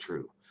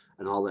Asatru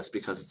and all this,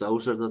 because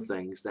those are the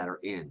things that are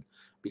in,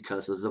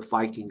 because of the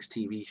Vikings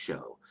TV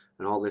show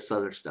and all this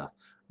other stuff.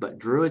 But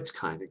Druids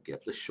kind of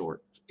get the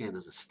short end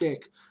of the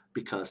stick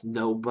because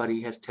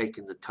nobody has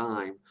taken the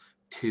time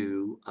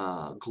to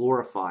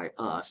glorify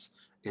us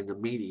in the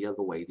media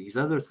the way these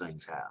other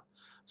things have.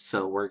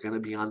 So we're going to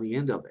be on the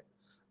end of it.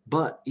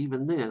 But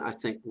even then, I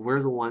think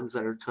we're the ones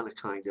that are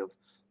kind of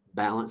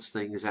balance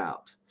things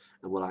out.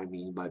 And what I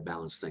mean by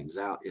balance things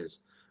out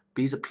is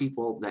be the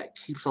people that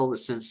keeps all the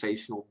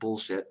sensational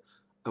bullshit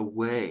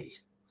away.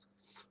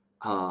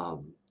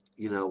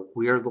 You know,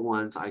 we are the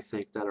ones, I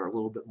think, that are a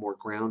little bit more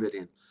grounded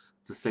in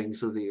the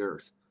things of the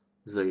earth,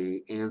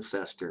 the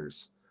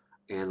ancestors,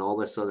 and all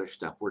this other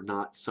stuff. We're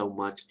not so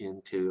much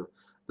into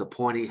the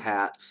pointy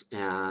hats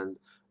and,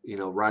 you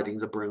know, riding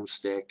the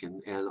broomstick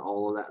and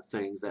all of that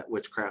things that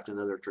witchcraft and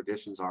other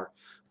traditions are.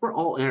 We're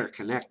all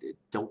interconnected,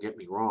 don't get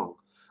me wrong.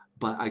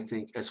 But I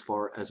think as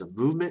far as a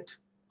movement,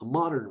 a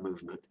modern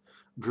movement,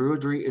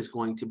 Druidry is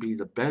going to be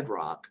the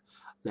bedrock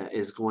that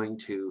is going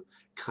to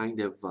kind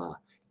of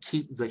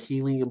keep the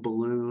helium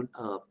balloon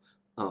of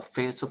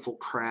fanciful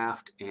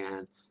craft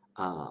and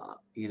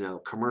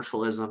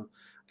commercialism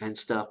and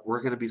stuff.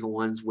 We're going to be the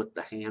ones with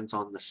the hands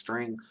on the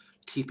string,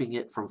 keeping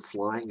it from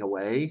flying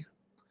away.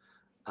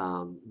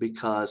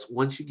 Because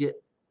once you get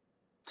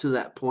to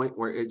that point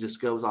where it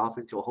just goes off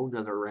into a whole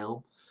nother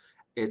realm,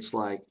 it's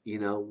like,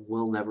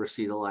 we'll never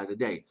see the light of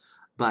day.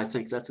 But I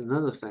think that's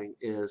another thing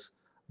is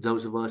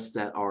those of us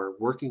that are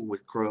working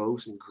with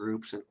groves and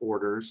groups and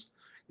orders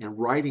and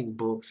writing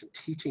books and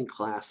teaching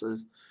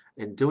classes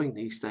and doing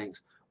these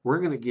things, we're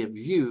going to give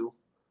you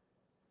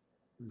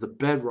the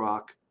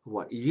bedrock of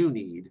what you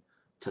need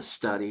to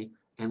study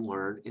and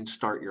learn and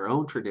start your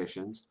own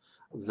traditions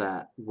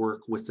that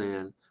work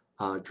within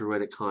a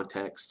Druidic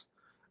context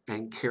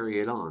and carry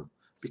it on.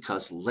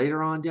 Because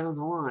later on down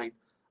the line,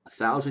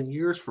 1,000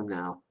 years from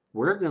now,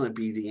 we're going to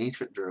be the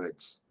ancient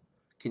Druids.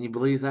 Can you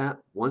believe that?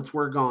 Once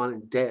we're gone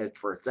and dead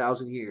for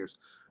 1,000 years,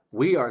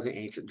 we are the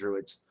ancient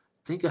Druids.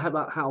 Think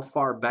about how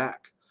far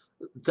back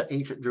the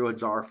ancient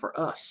Druids are for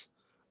us.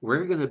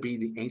 We're going to be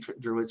the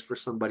ancient Druids for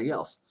somebody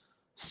else.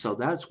 So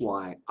that's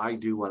why I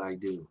do what I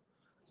do.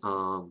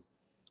 Um,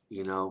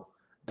 you know,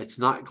 it's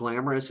not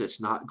glamorous,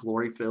 it's not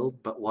glory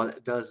filled, but what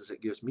it does is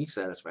it gives me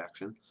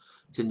satisfaction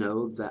to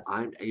know that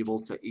I'm able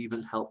to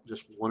even help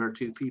just one or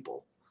two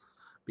people,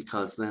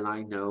 because then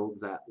I know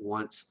that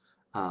once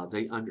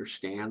they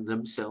understand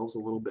themselves a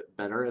little bit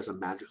better as a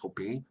magical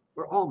being,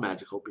 we're all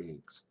magical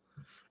beings.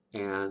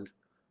 And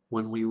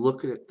when we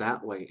look at it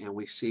that way and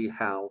we see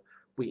how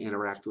we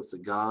interact with the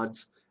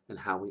gods and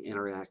how we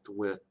interact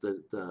with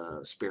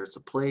the spirits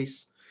of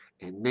place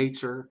and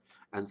nature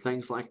and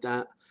things like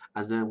that,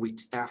 and then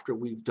after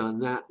we've done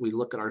that, we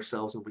look at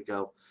ourselves and we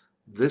go,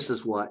 this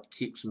is what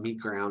keeps me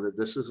grounded.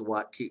 This is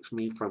what keeps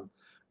me from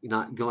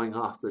not going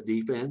off the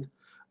deep end.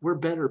 We're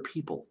better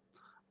people.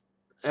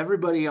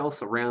 Everybody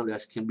else around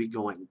us can be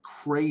going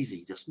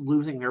crazy, just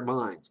losing their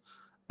minds.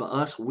 But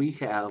us, we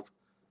have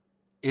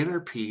inner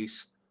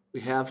peace.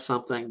 We have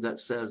something that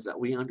says that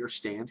we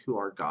understand who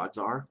our gods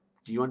are.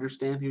 Do you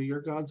understand who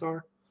your gods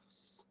are?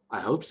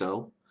 I hope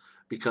so,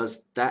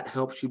 because that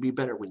helps you be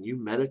better. When you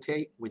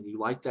meditate, when you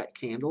light that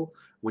candle,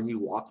 when you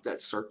walk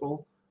that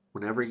circle,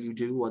 whenever you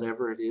do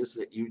whatever it is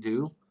that you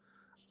do,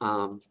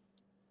 um,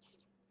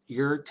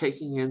 you're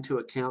taking into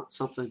account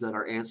something that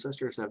our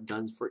ancestors have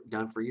done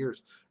for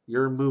years.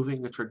 You're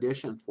moving a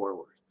tradition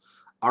forward.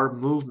 Our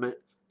movement,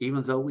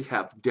 even though we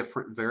have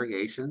different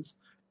variations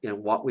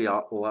in what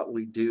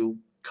we do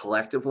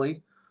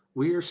collectively,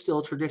 we are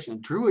still tradition.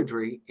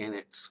 Druidry in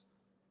its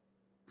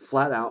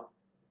flat out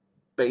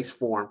base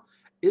form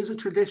is a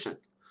tradition.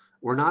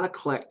 We're not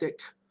eclectic.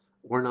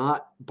 We're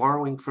not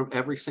borrowing from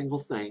every single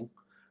thing.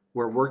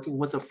 We're working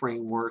with a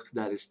framework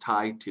that is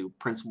tied to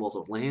principles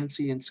of land,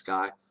 sea, and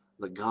sky,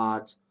 the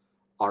gods,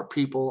 our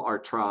people, our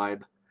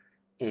tribe,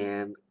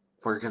 and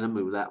we're going to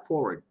move that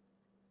forward.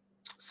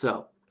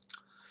 So,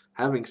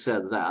 having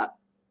said that,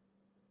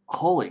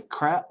 holy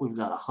crap, we've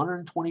got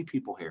 120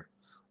 people here.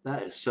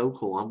 That is so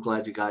cool. I'm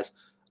glad you guys.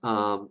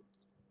 Um,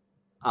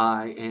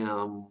 I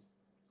am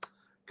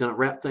going to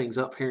wrap things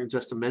up here in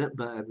just a minute,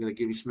 but I'm going to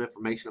give you some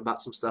information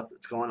about some stuff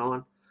that's going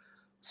on.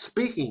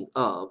 Speaking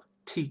of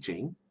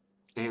teaching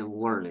and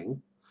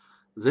learning,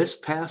 this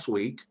past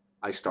week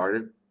I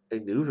started a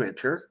new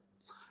venture,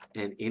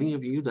 and any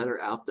of you that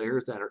are out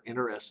there that are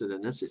interested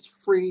in this, it's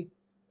free,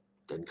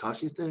 doesn't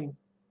cost you a thing,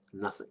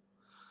 nothing.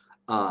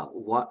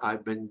 What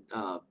I've been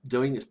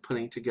doing is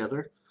putting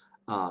together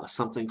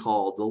something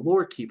called the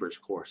Lore Keepers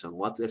course, and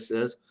what this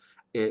is,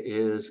 it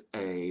is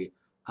a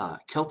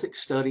Celtic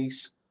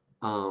Studies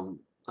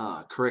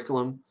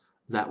curriculum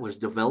that was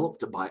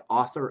developed by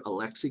author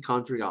Alexei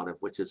Kondratiev,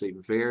 which is a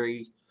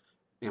very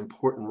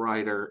important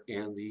writer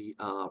in the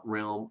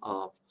realm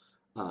of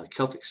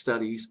Celtic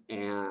studies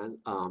and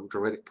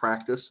Druidic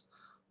practice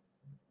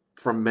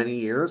from many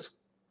years.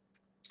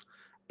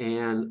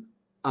 And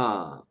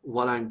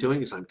what I'm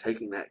doing is I'm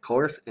taking that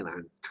course and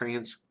I'm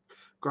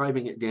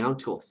transcribing it down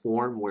to a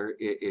form where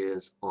it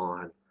is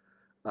on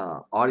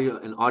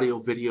audio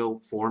video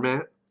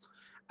format.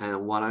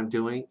 And what I'm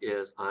doing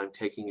is I'm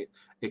taking it,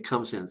 it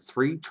comes in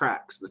 3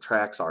 tracks. The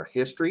tracks are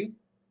history,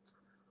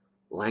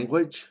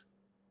 language,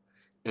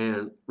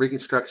 and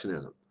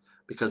Reconstructionism,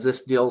 because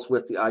this deals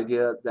with the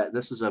idea that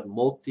this is a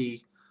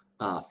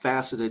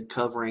multi-faceted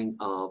covering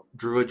of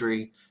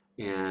Druidry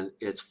and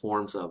its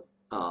forms of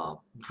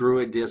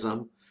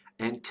Druidism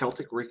and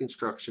Celtic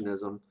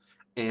Reconstructionism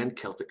and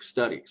Celtic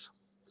studies.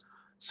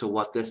 So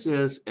what this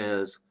is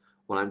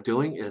what I'm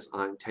doing is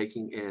I'm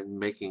taking and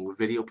making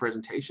video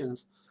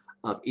presentations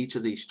of each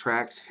of these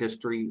tracks,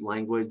 history,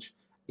 language,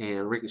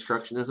 and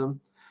Reconstructionism,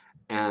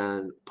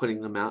 and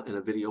putting them out in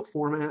a video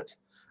format.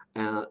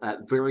 And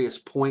at various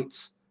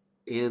points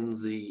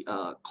in the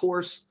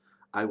course,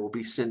 I will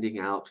be sending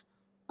out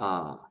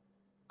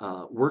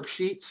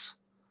worksheets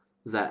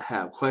that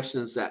have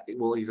questions that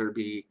will either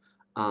be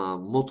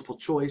multiple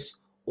choice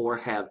or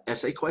have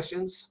essay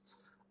questions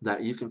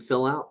that you can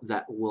fill out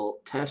that will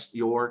test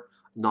your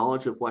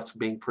knowledge of what's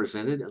being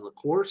presented in the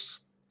course.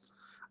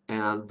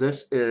 And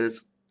this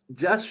is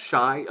just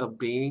shy of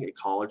being a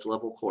college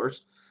level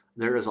course.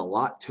 There is a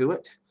lot to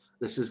it.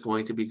 This is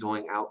going to be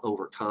going out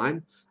over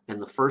time.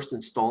 And the first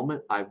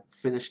installment, I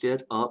finished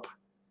it up,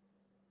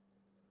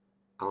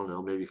 I don't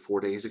know, maybe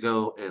 4 days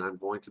ago. And I'm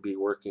going to be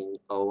working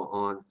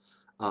on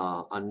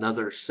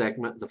another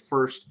segment, the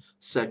first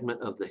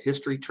segment of the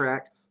history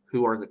track,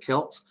 Who Are the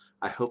Celts?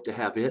 I hope to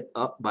have it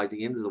up by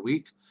the end of the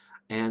week.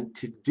 And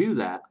to do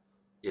that,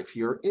 if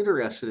you're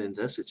interested in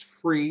this, it's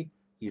free.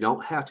 You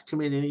don't have to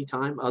commit any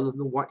time other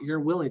than what you're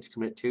willing to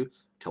commit to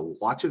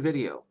watch a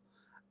video.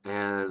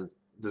 And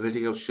the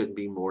video shouldn't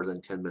be more than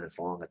 10 minutes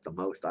long at the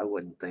most, I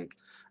wouldn't think,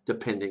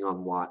 depending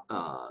on what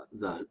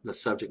the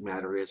subject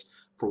matter is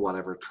for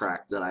whatever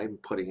track that I'm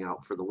putting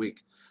out for the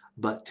week.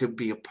 But to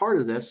be a part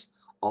of this,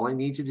 all I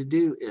need you to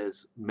do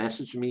is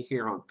message me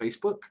here on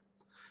Facebook.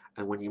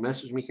 And when you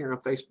message me here on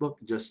Facebook,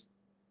 just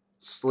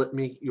slip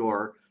me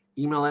your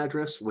email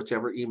address,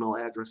 whichever email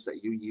address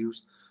that you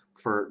use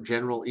for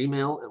general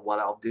email. And what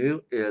I'll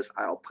do is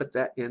I'll put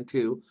that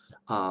into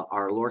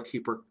our Lore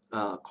Keeper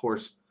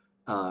course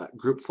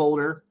group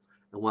folder.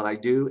 And what I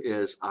do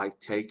is I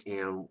take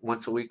and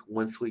once a week,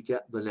 once we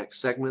get the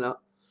next segment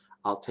up,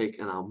 I'll take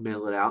and I'll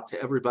mail it out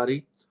to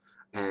everybody,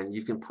 and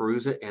you can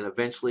peruse it. And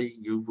eventually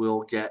you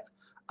will get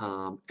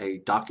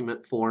a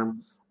document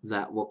form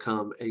that will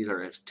come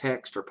either as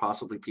text or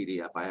possibly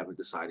PDF. I haven't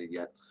decided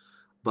yet,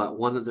 but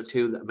one of the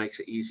two that makes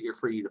it easier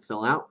for you to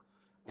fill out.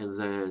 And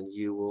then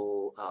you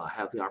will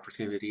have the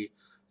opportunity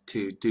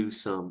to do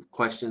some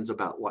questions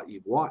about what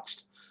you've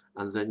watched.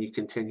 And then you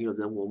continue,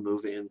 then we'll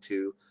move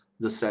into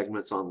the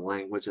segments on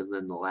language and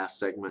then the last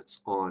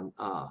segments on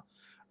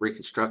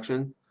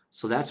Reconstruction.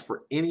 So that's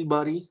for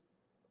anybody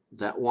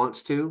that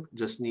wants to.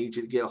 Just need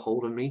you to get a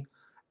hold of me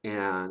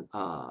and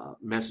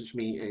message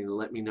me and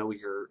let me know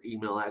your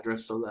email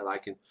address so that I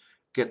can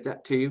get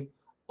that to you.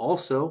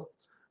 Also,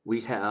 we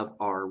have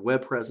our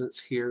web presence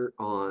here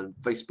on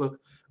Facebook,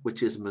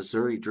 which is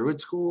Missouri Druid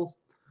School.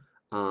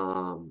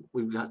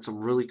 We've got some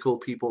really cool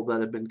people that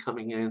have been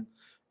coming in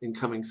and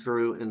coming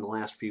through in the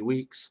last few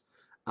weeks.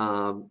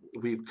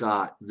 We've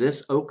got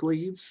this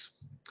Oakleaves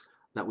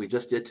that we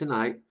just did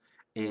tonight,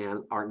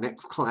 and our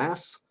next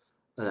class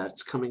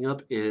that's coming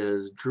up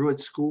is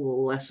Druid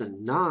School Lesson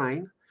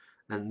 9,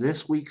 and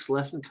this week's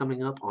lesson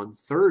coming up on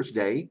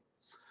Thursday,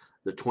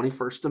 the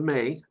 21st of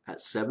May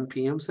at 7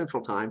 p.m.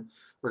 Central Time.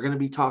 We're going to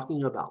be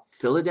talking about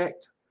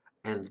Philodect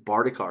and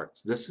Bardic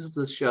Arts. This is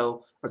the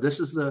show, or this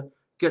is the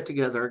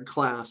get-together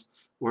class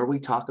where we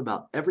talk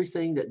about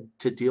everything that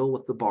to deal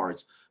with the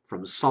bards,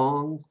 from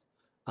song,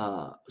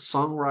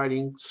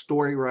 songwriting,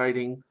 story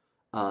writing,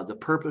 the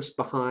purpose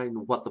behind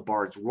what the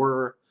bards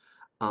were,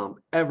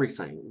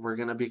 everything. We're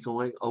going to be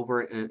going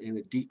over in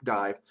a deep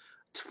dive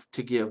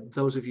to give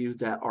those of you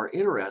that are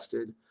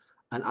interested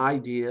an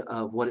idea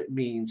of what it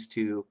means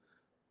to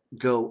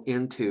go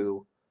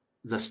into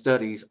the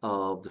studies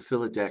of the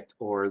Philodect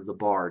or the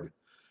bard.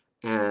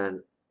 And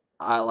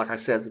like I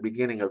said at the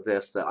beginning of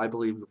this, that I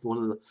believe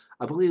that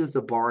I believe that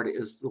the bard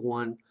is the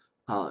one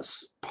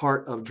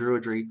part of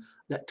Druidry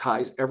that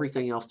ties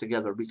everything else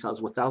together,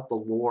 because without the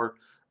lore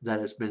that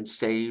has been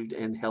saved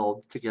and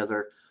held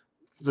together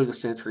through the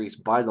centuries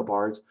by the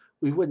bards,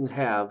 we wouldn't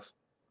have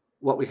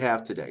what we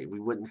have today. We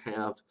wouldn't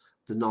have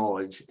the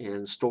knowledge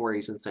and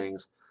stories and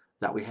things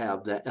that we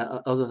have, that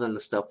other than the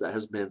stuff that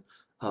has been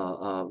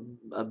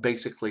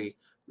basically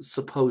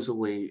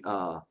supposedly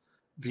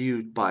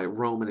viewed by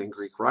Roman and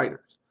Greek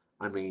writers.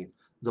 I mean,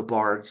 the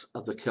bards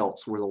of the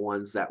Celts were the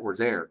ones that were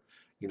there.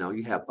 You know,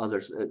 you have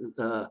others.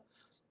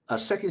 A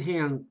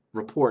secondhand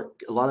report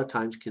a lot of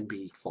times can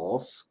be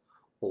false,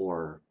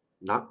 or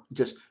not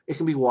just, it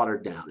can be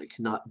watered down. It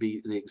cannot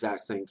be the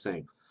exact same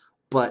thing.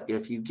 But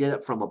if you get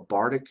it from a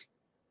bardic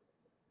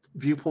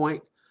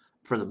viewpoint,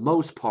 for the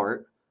most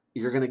part,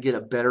 you're going to get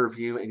a better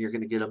view, and you're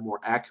going to get a more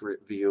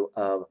accurate view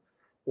of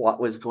what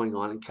was going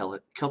on in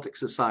Celtic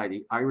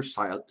society, Irish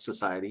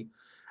society,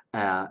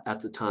 at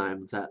the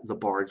time that the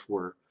bards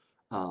were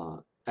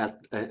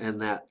in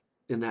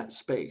that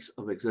space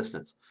of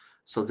existence.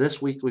 So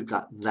this week we've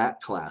got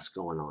that class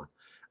going on,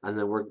 and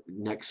then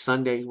next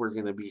Sunday we're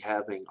going to be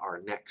having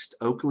our next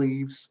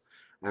Oakleaves,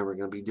 and we're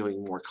going to be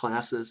doing more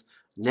classes.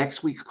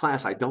 Next week's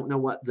class, I don't know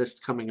what this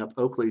coming up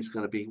Oakleaves is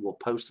going to be. We'll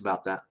post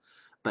about that.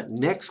 But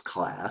next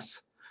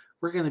class,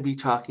 we're going to be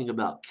talking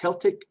about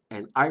Celtic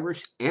and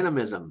Irish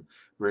animism.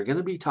 We're going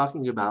to be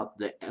talking about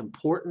the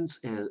importance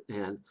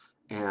and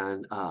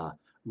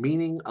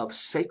meaning of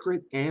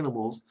sacred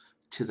animals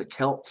to the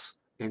Celts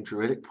and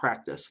Druidic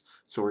practice.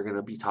 So we're going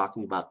to be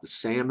talking about the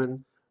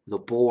salmon, the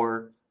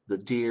boar, the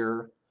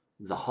deer,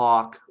 the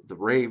hawk, the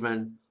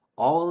raven,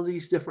 all of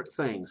these different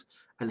things,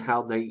 and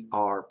how they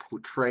are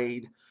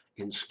portrayed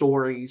in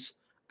stories,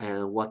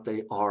 and what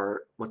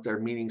their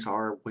meanings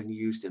are when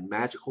used in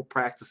magical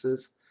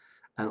practices,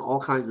 and all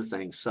kinds of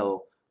things.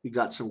 So we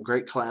got some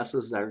great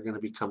classes that are going to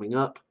be coming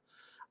up.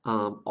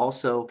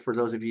 Also, for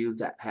those of you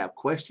that have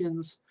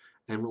questions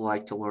and would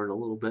like to learn a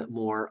little bit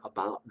more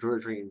about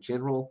Druidry in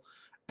general,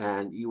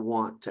 and you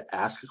want to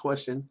ask a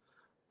question,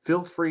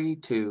 feel free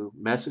to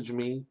message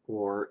me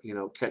or,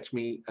 catch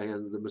me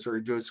in the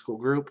Missouri Druid School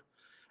group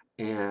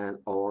and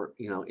or,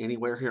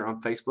 anywhere here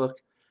on Facebook,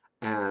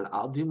 and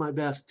I'll do my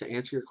best to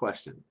answer your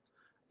question.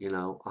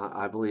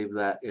 I believe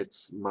that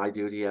it's my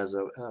duty as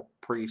a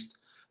priest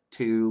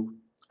to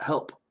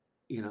help,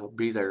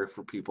 be there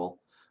for people.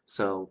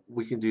 So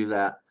we can do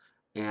that.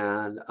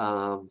 And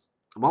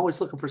I'm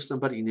always looking for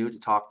somebody new to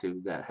talk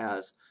to that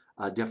has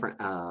a different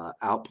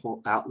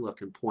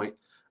outlook and point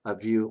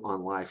of view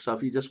on life. So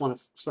if you just want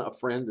a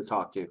friend to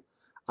talk to,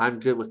 I'm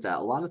good with that.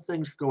 A lot of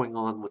things are going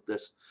on with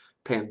this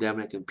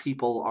pandemic, and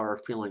people are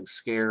feeling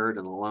scared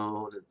and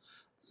alone and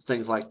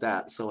things like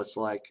that. So it's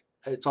like,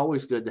 it's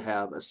always good to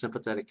have a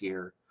sympathetic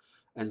ear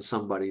and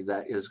somebody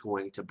that is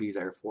going to be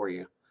there for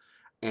you.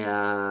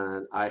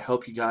 And I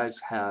hope you guys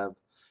have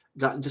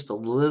gotten just a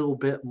little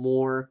bit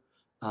more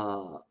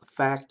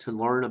fact to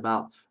learn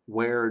about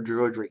where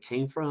Druidry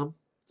came from.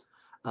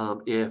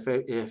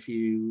 If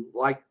you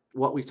like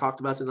what we talked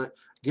about tonight,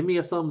 give me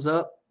a thumbs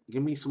up,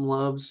 give me some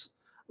loves,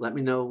 let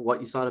me know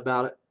what you thought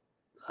about it.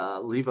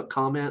 Leave a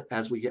comment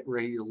as we get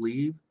ready to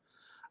leave.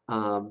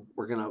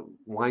 We're going to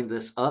wind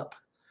this up.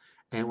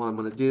 And what I'm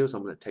going to do is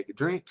I'm going to take a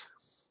drink.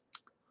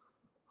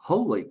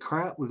 Holy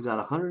crap, we've got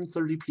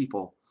 130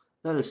 people.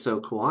 That is so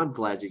cool. I'm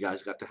glad you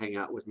guys got to hang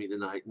out with me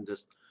tonight and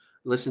just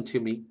listen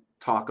to me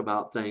talk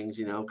about things,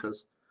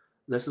 because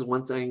this is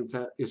one thing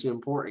that is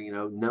important,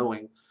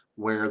 knowing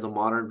where the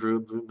modern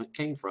Druid movement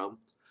came from.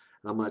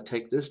 And I'm going to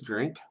take this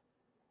drink.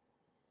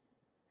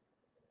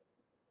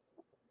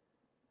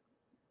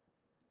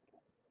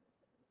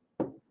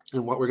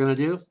 And what we're going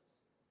to do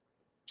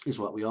is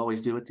what we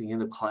always do at the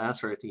end of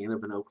class or at the end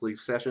of an Oakleaf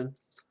session.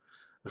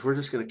 Is we're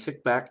just going to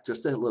kick back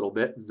just a little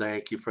bit.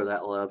 Thank you for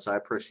that, loves. I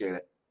appreciate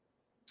it.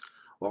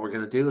 What we're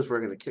going to do is we're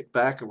going to kick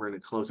back and we're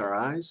going to close our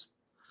eyes.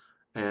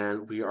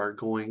 And we are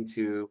going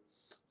to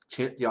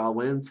chant the All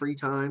In 3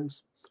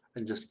 times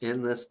and just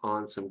end this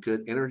on some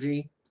good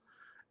energy.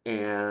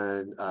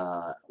 And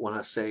want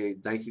to say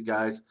thank you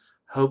guys.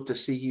 Hope to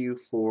see you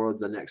for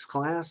the next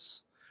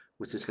class,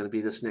 which is going to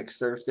be this next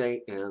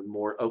Thursday, and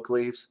more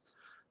Oakleaves.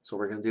 So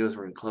what we're going to do is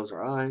we're going to close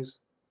our eyes.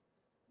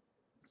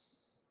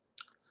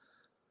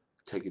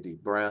 Take a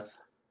deep breath.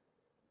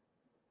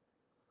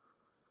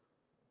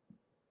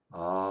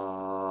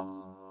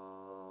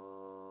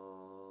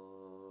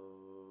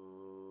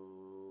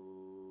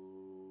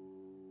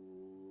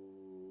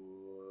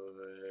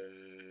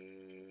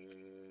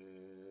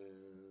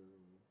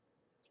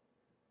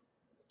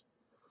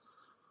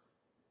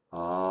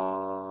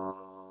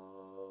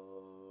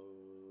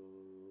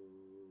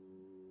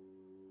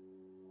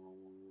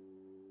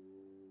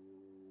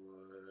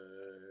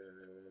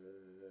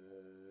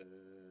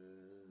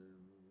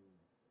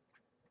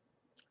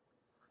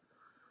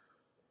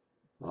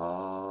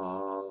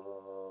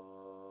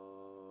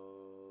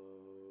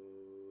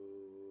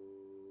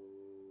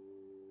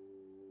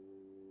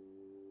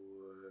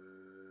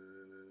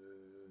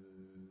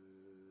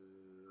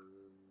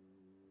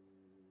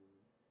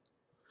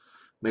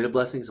 May the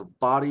blessings of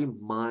body,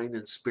 mind,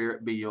 and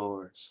spirit be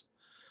yours.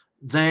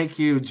 Thank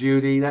you,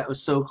 Judy. That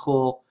was so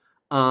cool.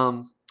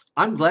 I'm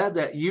glad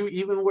that you,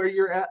 even where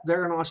you're at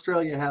there in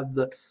Australia,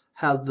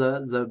 have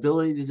the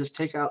ability to just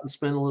take out and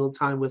spend a little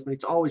time with me.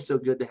 It's always so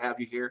good to have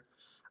you here.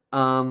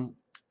 And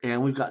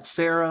we've got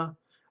Sarah,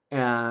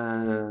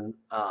 and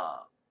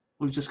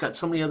we've just got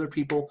so many other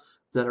people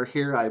that are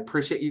here. I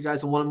appreciate you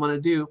guys. And what I'm going to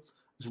do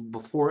is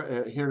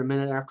before here in a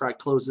minute after I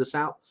close this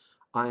out,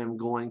 I am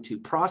going to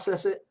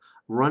process it,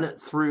 run it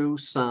through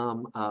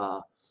some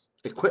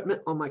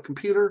equipment on my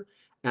computer,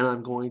 and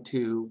I'm going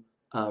to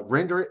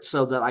render it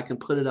so that I can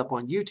put it up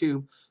on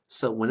YouTube.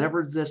 So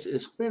whenever this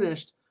is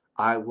finished,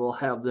 I will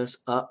have this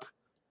up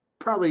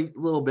probably a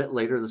little bit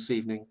later this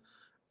evening,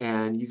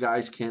 and you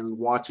guys can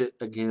watch it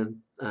again,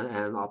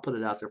 and I'll put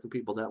it out there for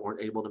people that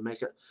weren't able to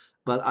make it.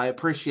 But I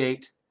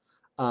appreciate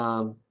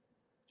everybody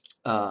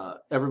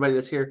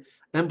that's here,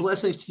 and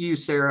blessings to you,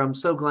 Sarah. I'm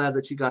so glad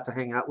that you got to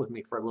hang out with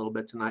me for a little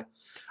bit tonight.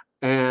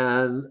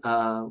 And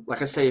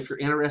like I say, if you're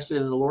interested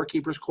in the Lore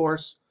Keepers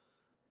course,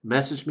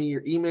 message me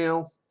your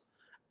email.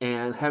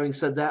 And having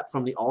said that,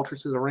 from the altar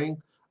to the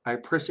ring, I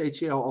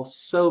appreciate you all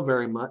so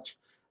very much.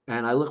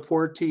 And I look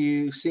forward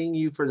to seeing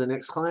you for the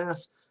next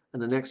class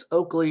and the next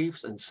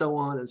Oakleaves and so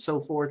on and so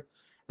forth.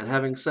 And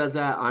having said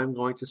that, I'm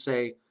going to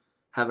say,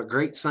 have a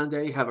great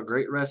Sunday. Have a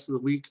great rest of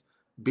the week.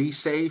 Be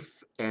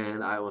safe.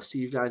 And I will see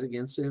you guys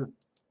again soon.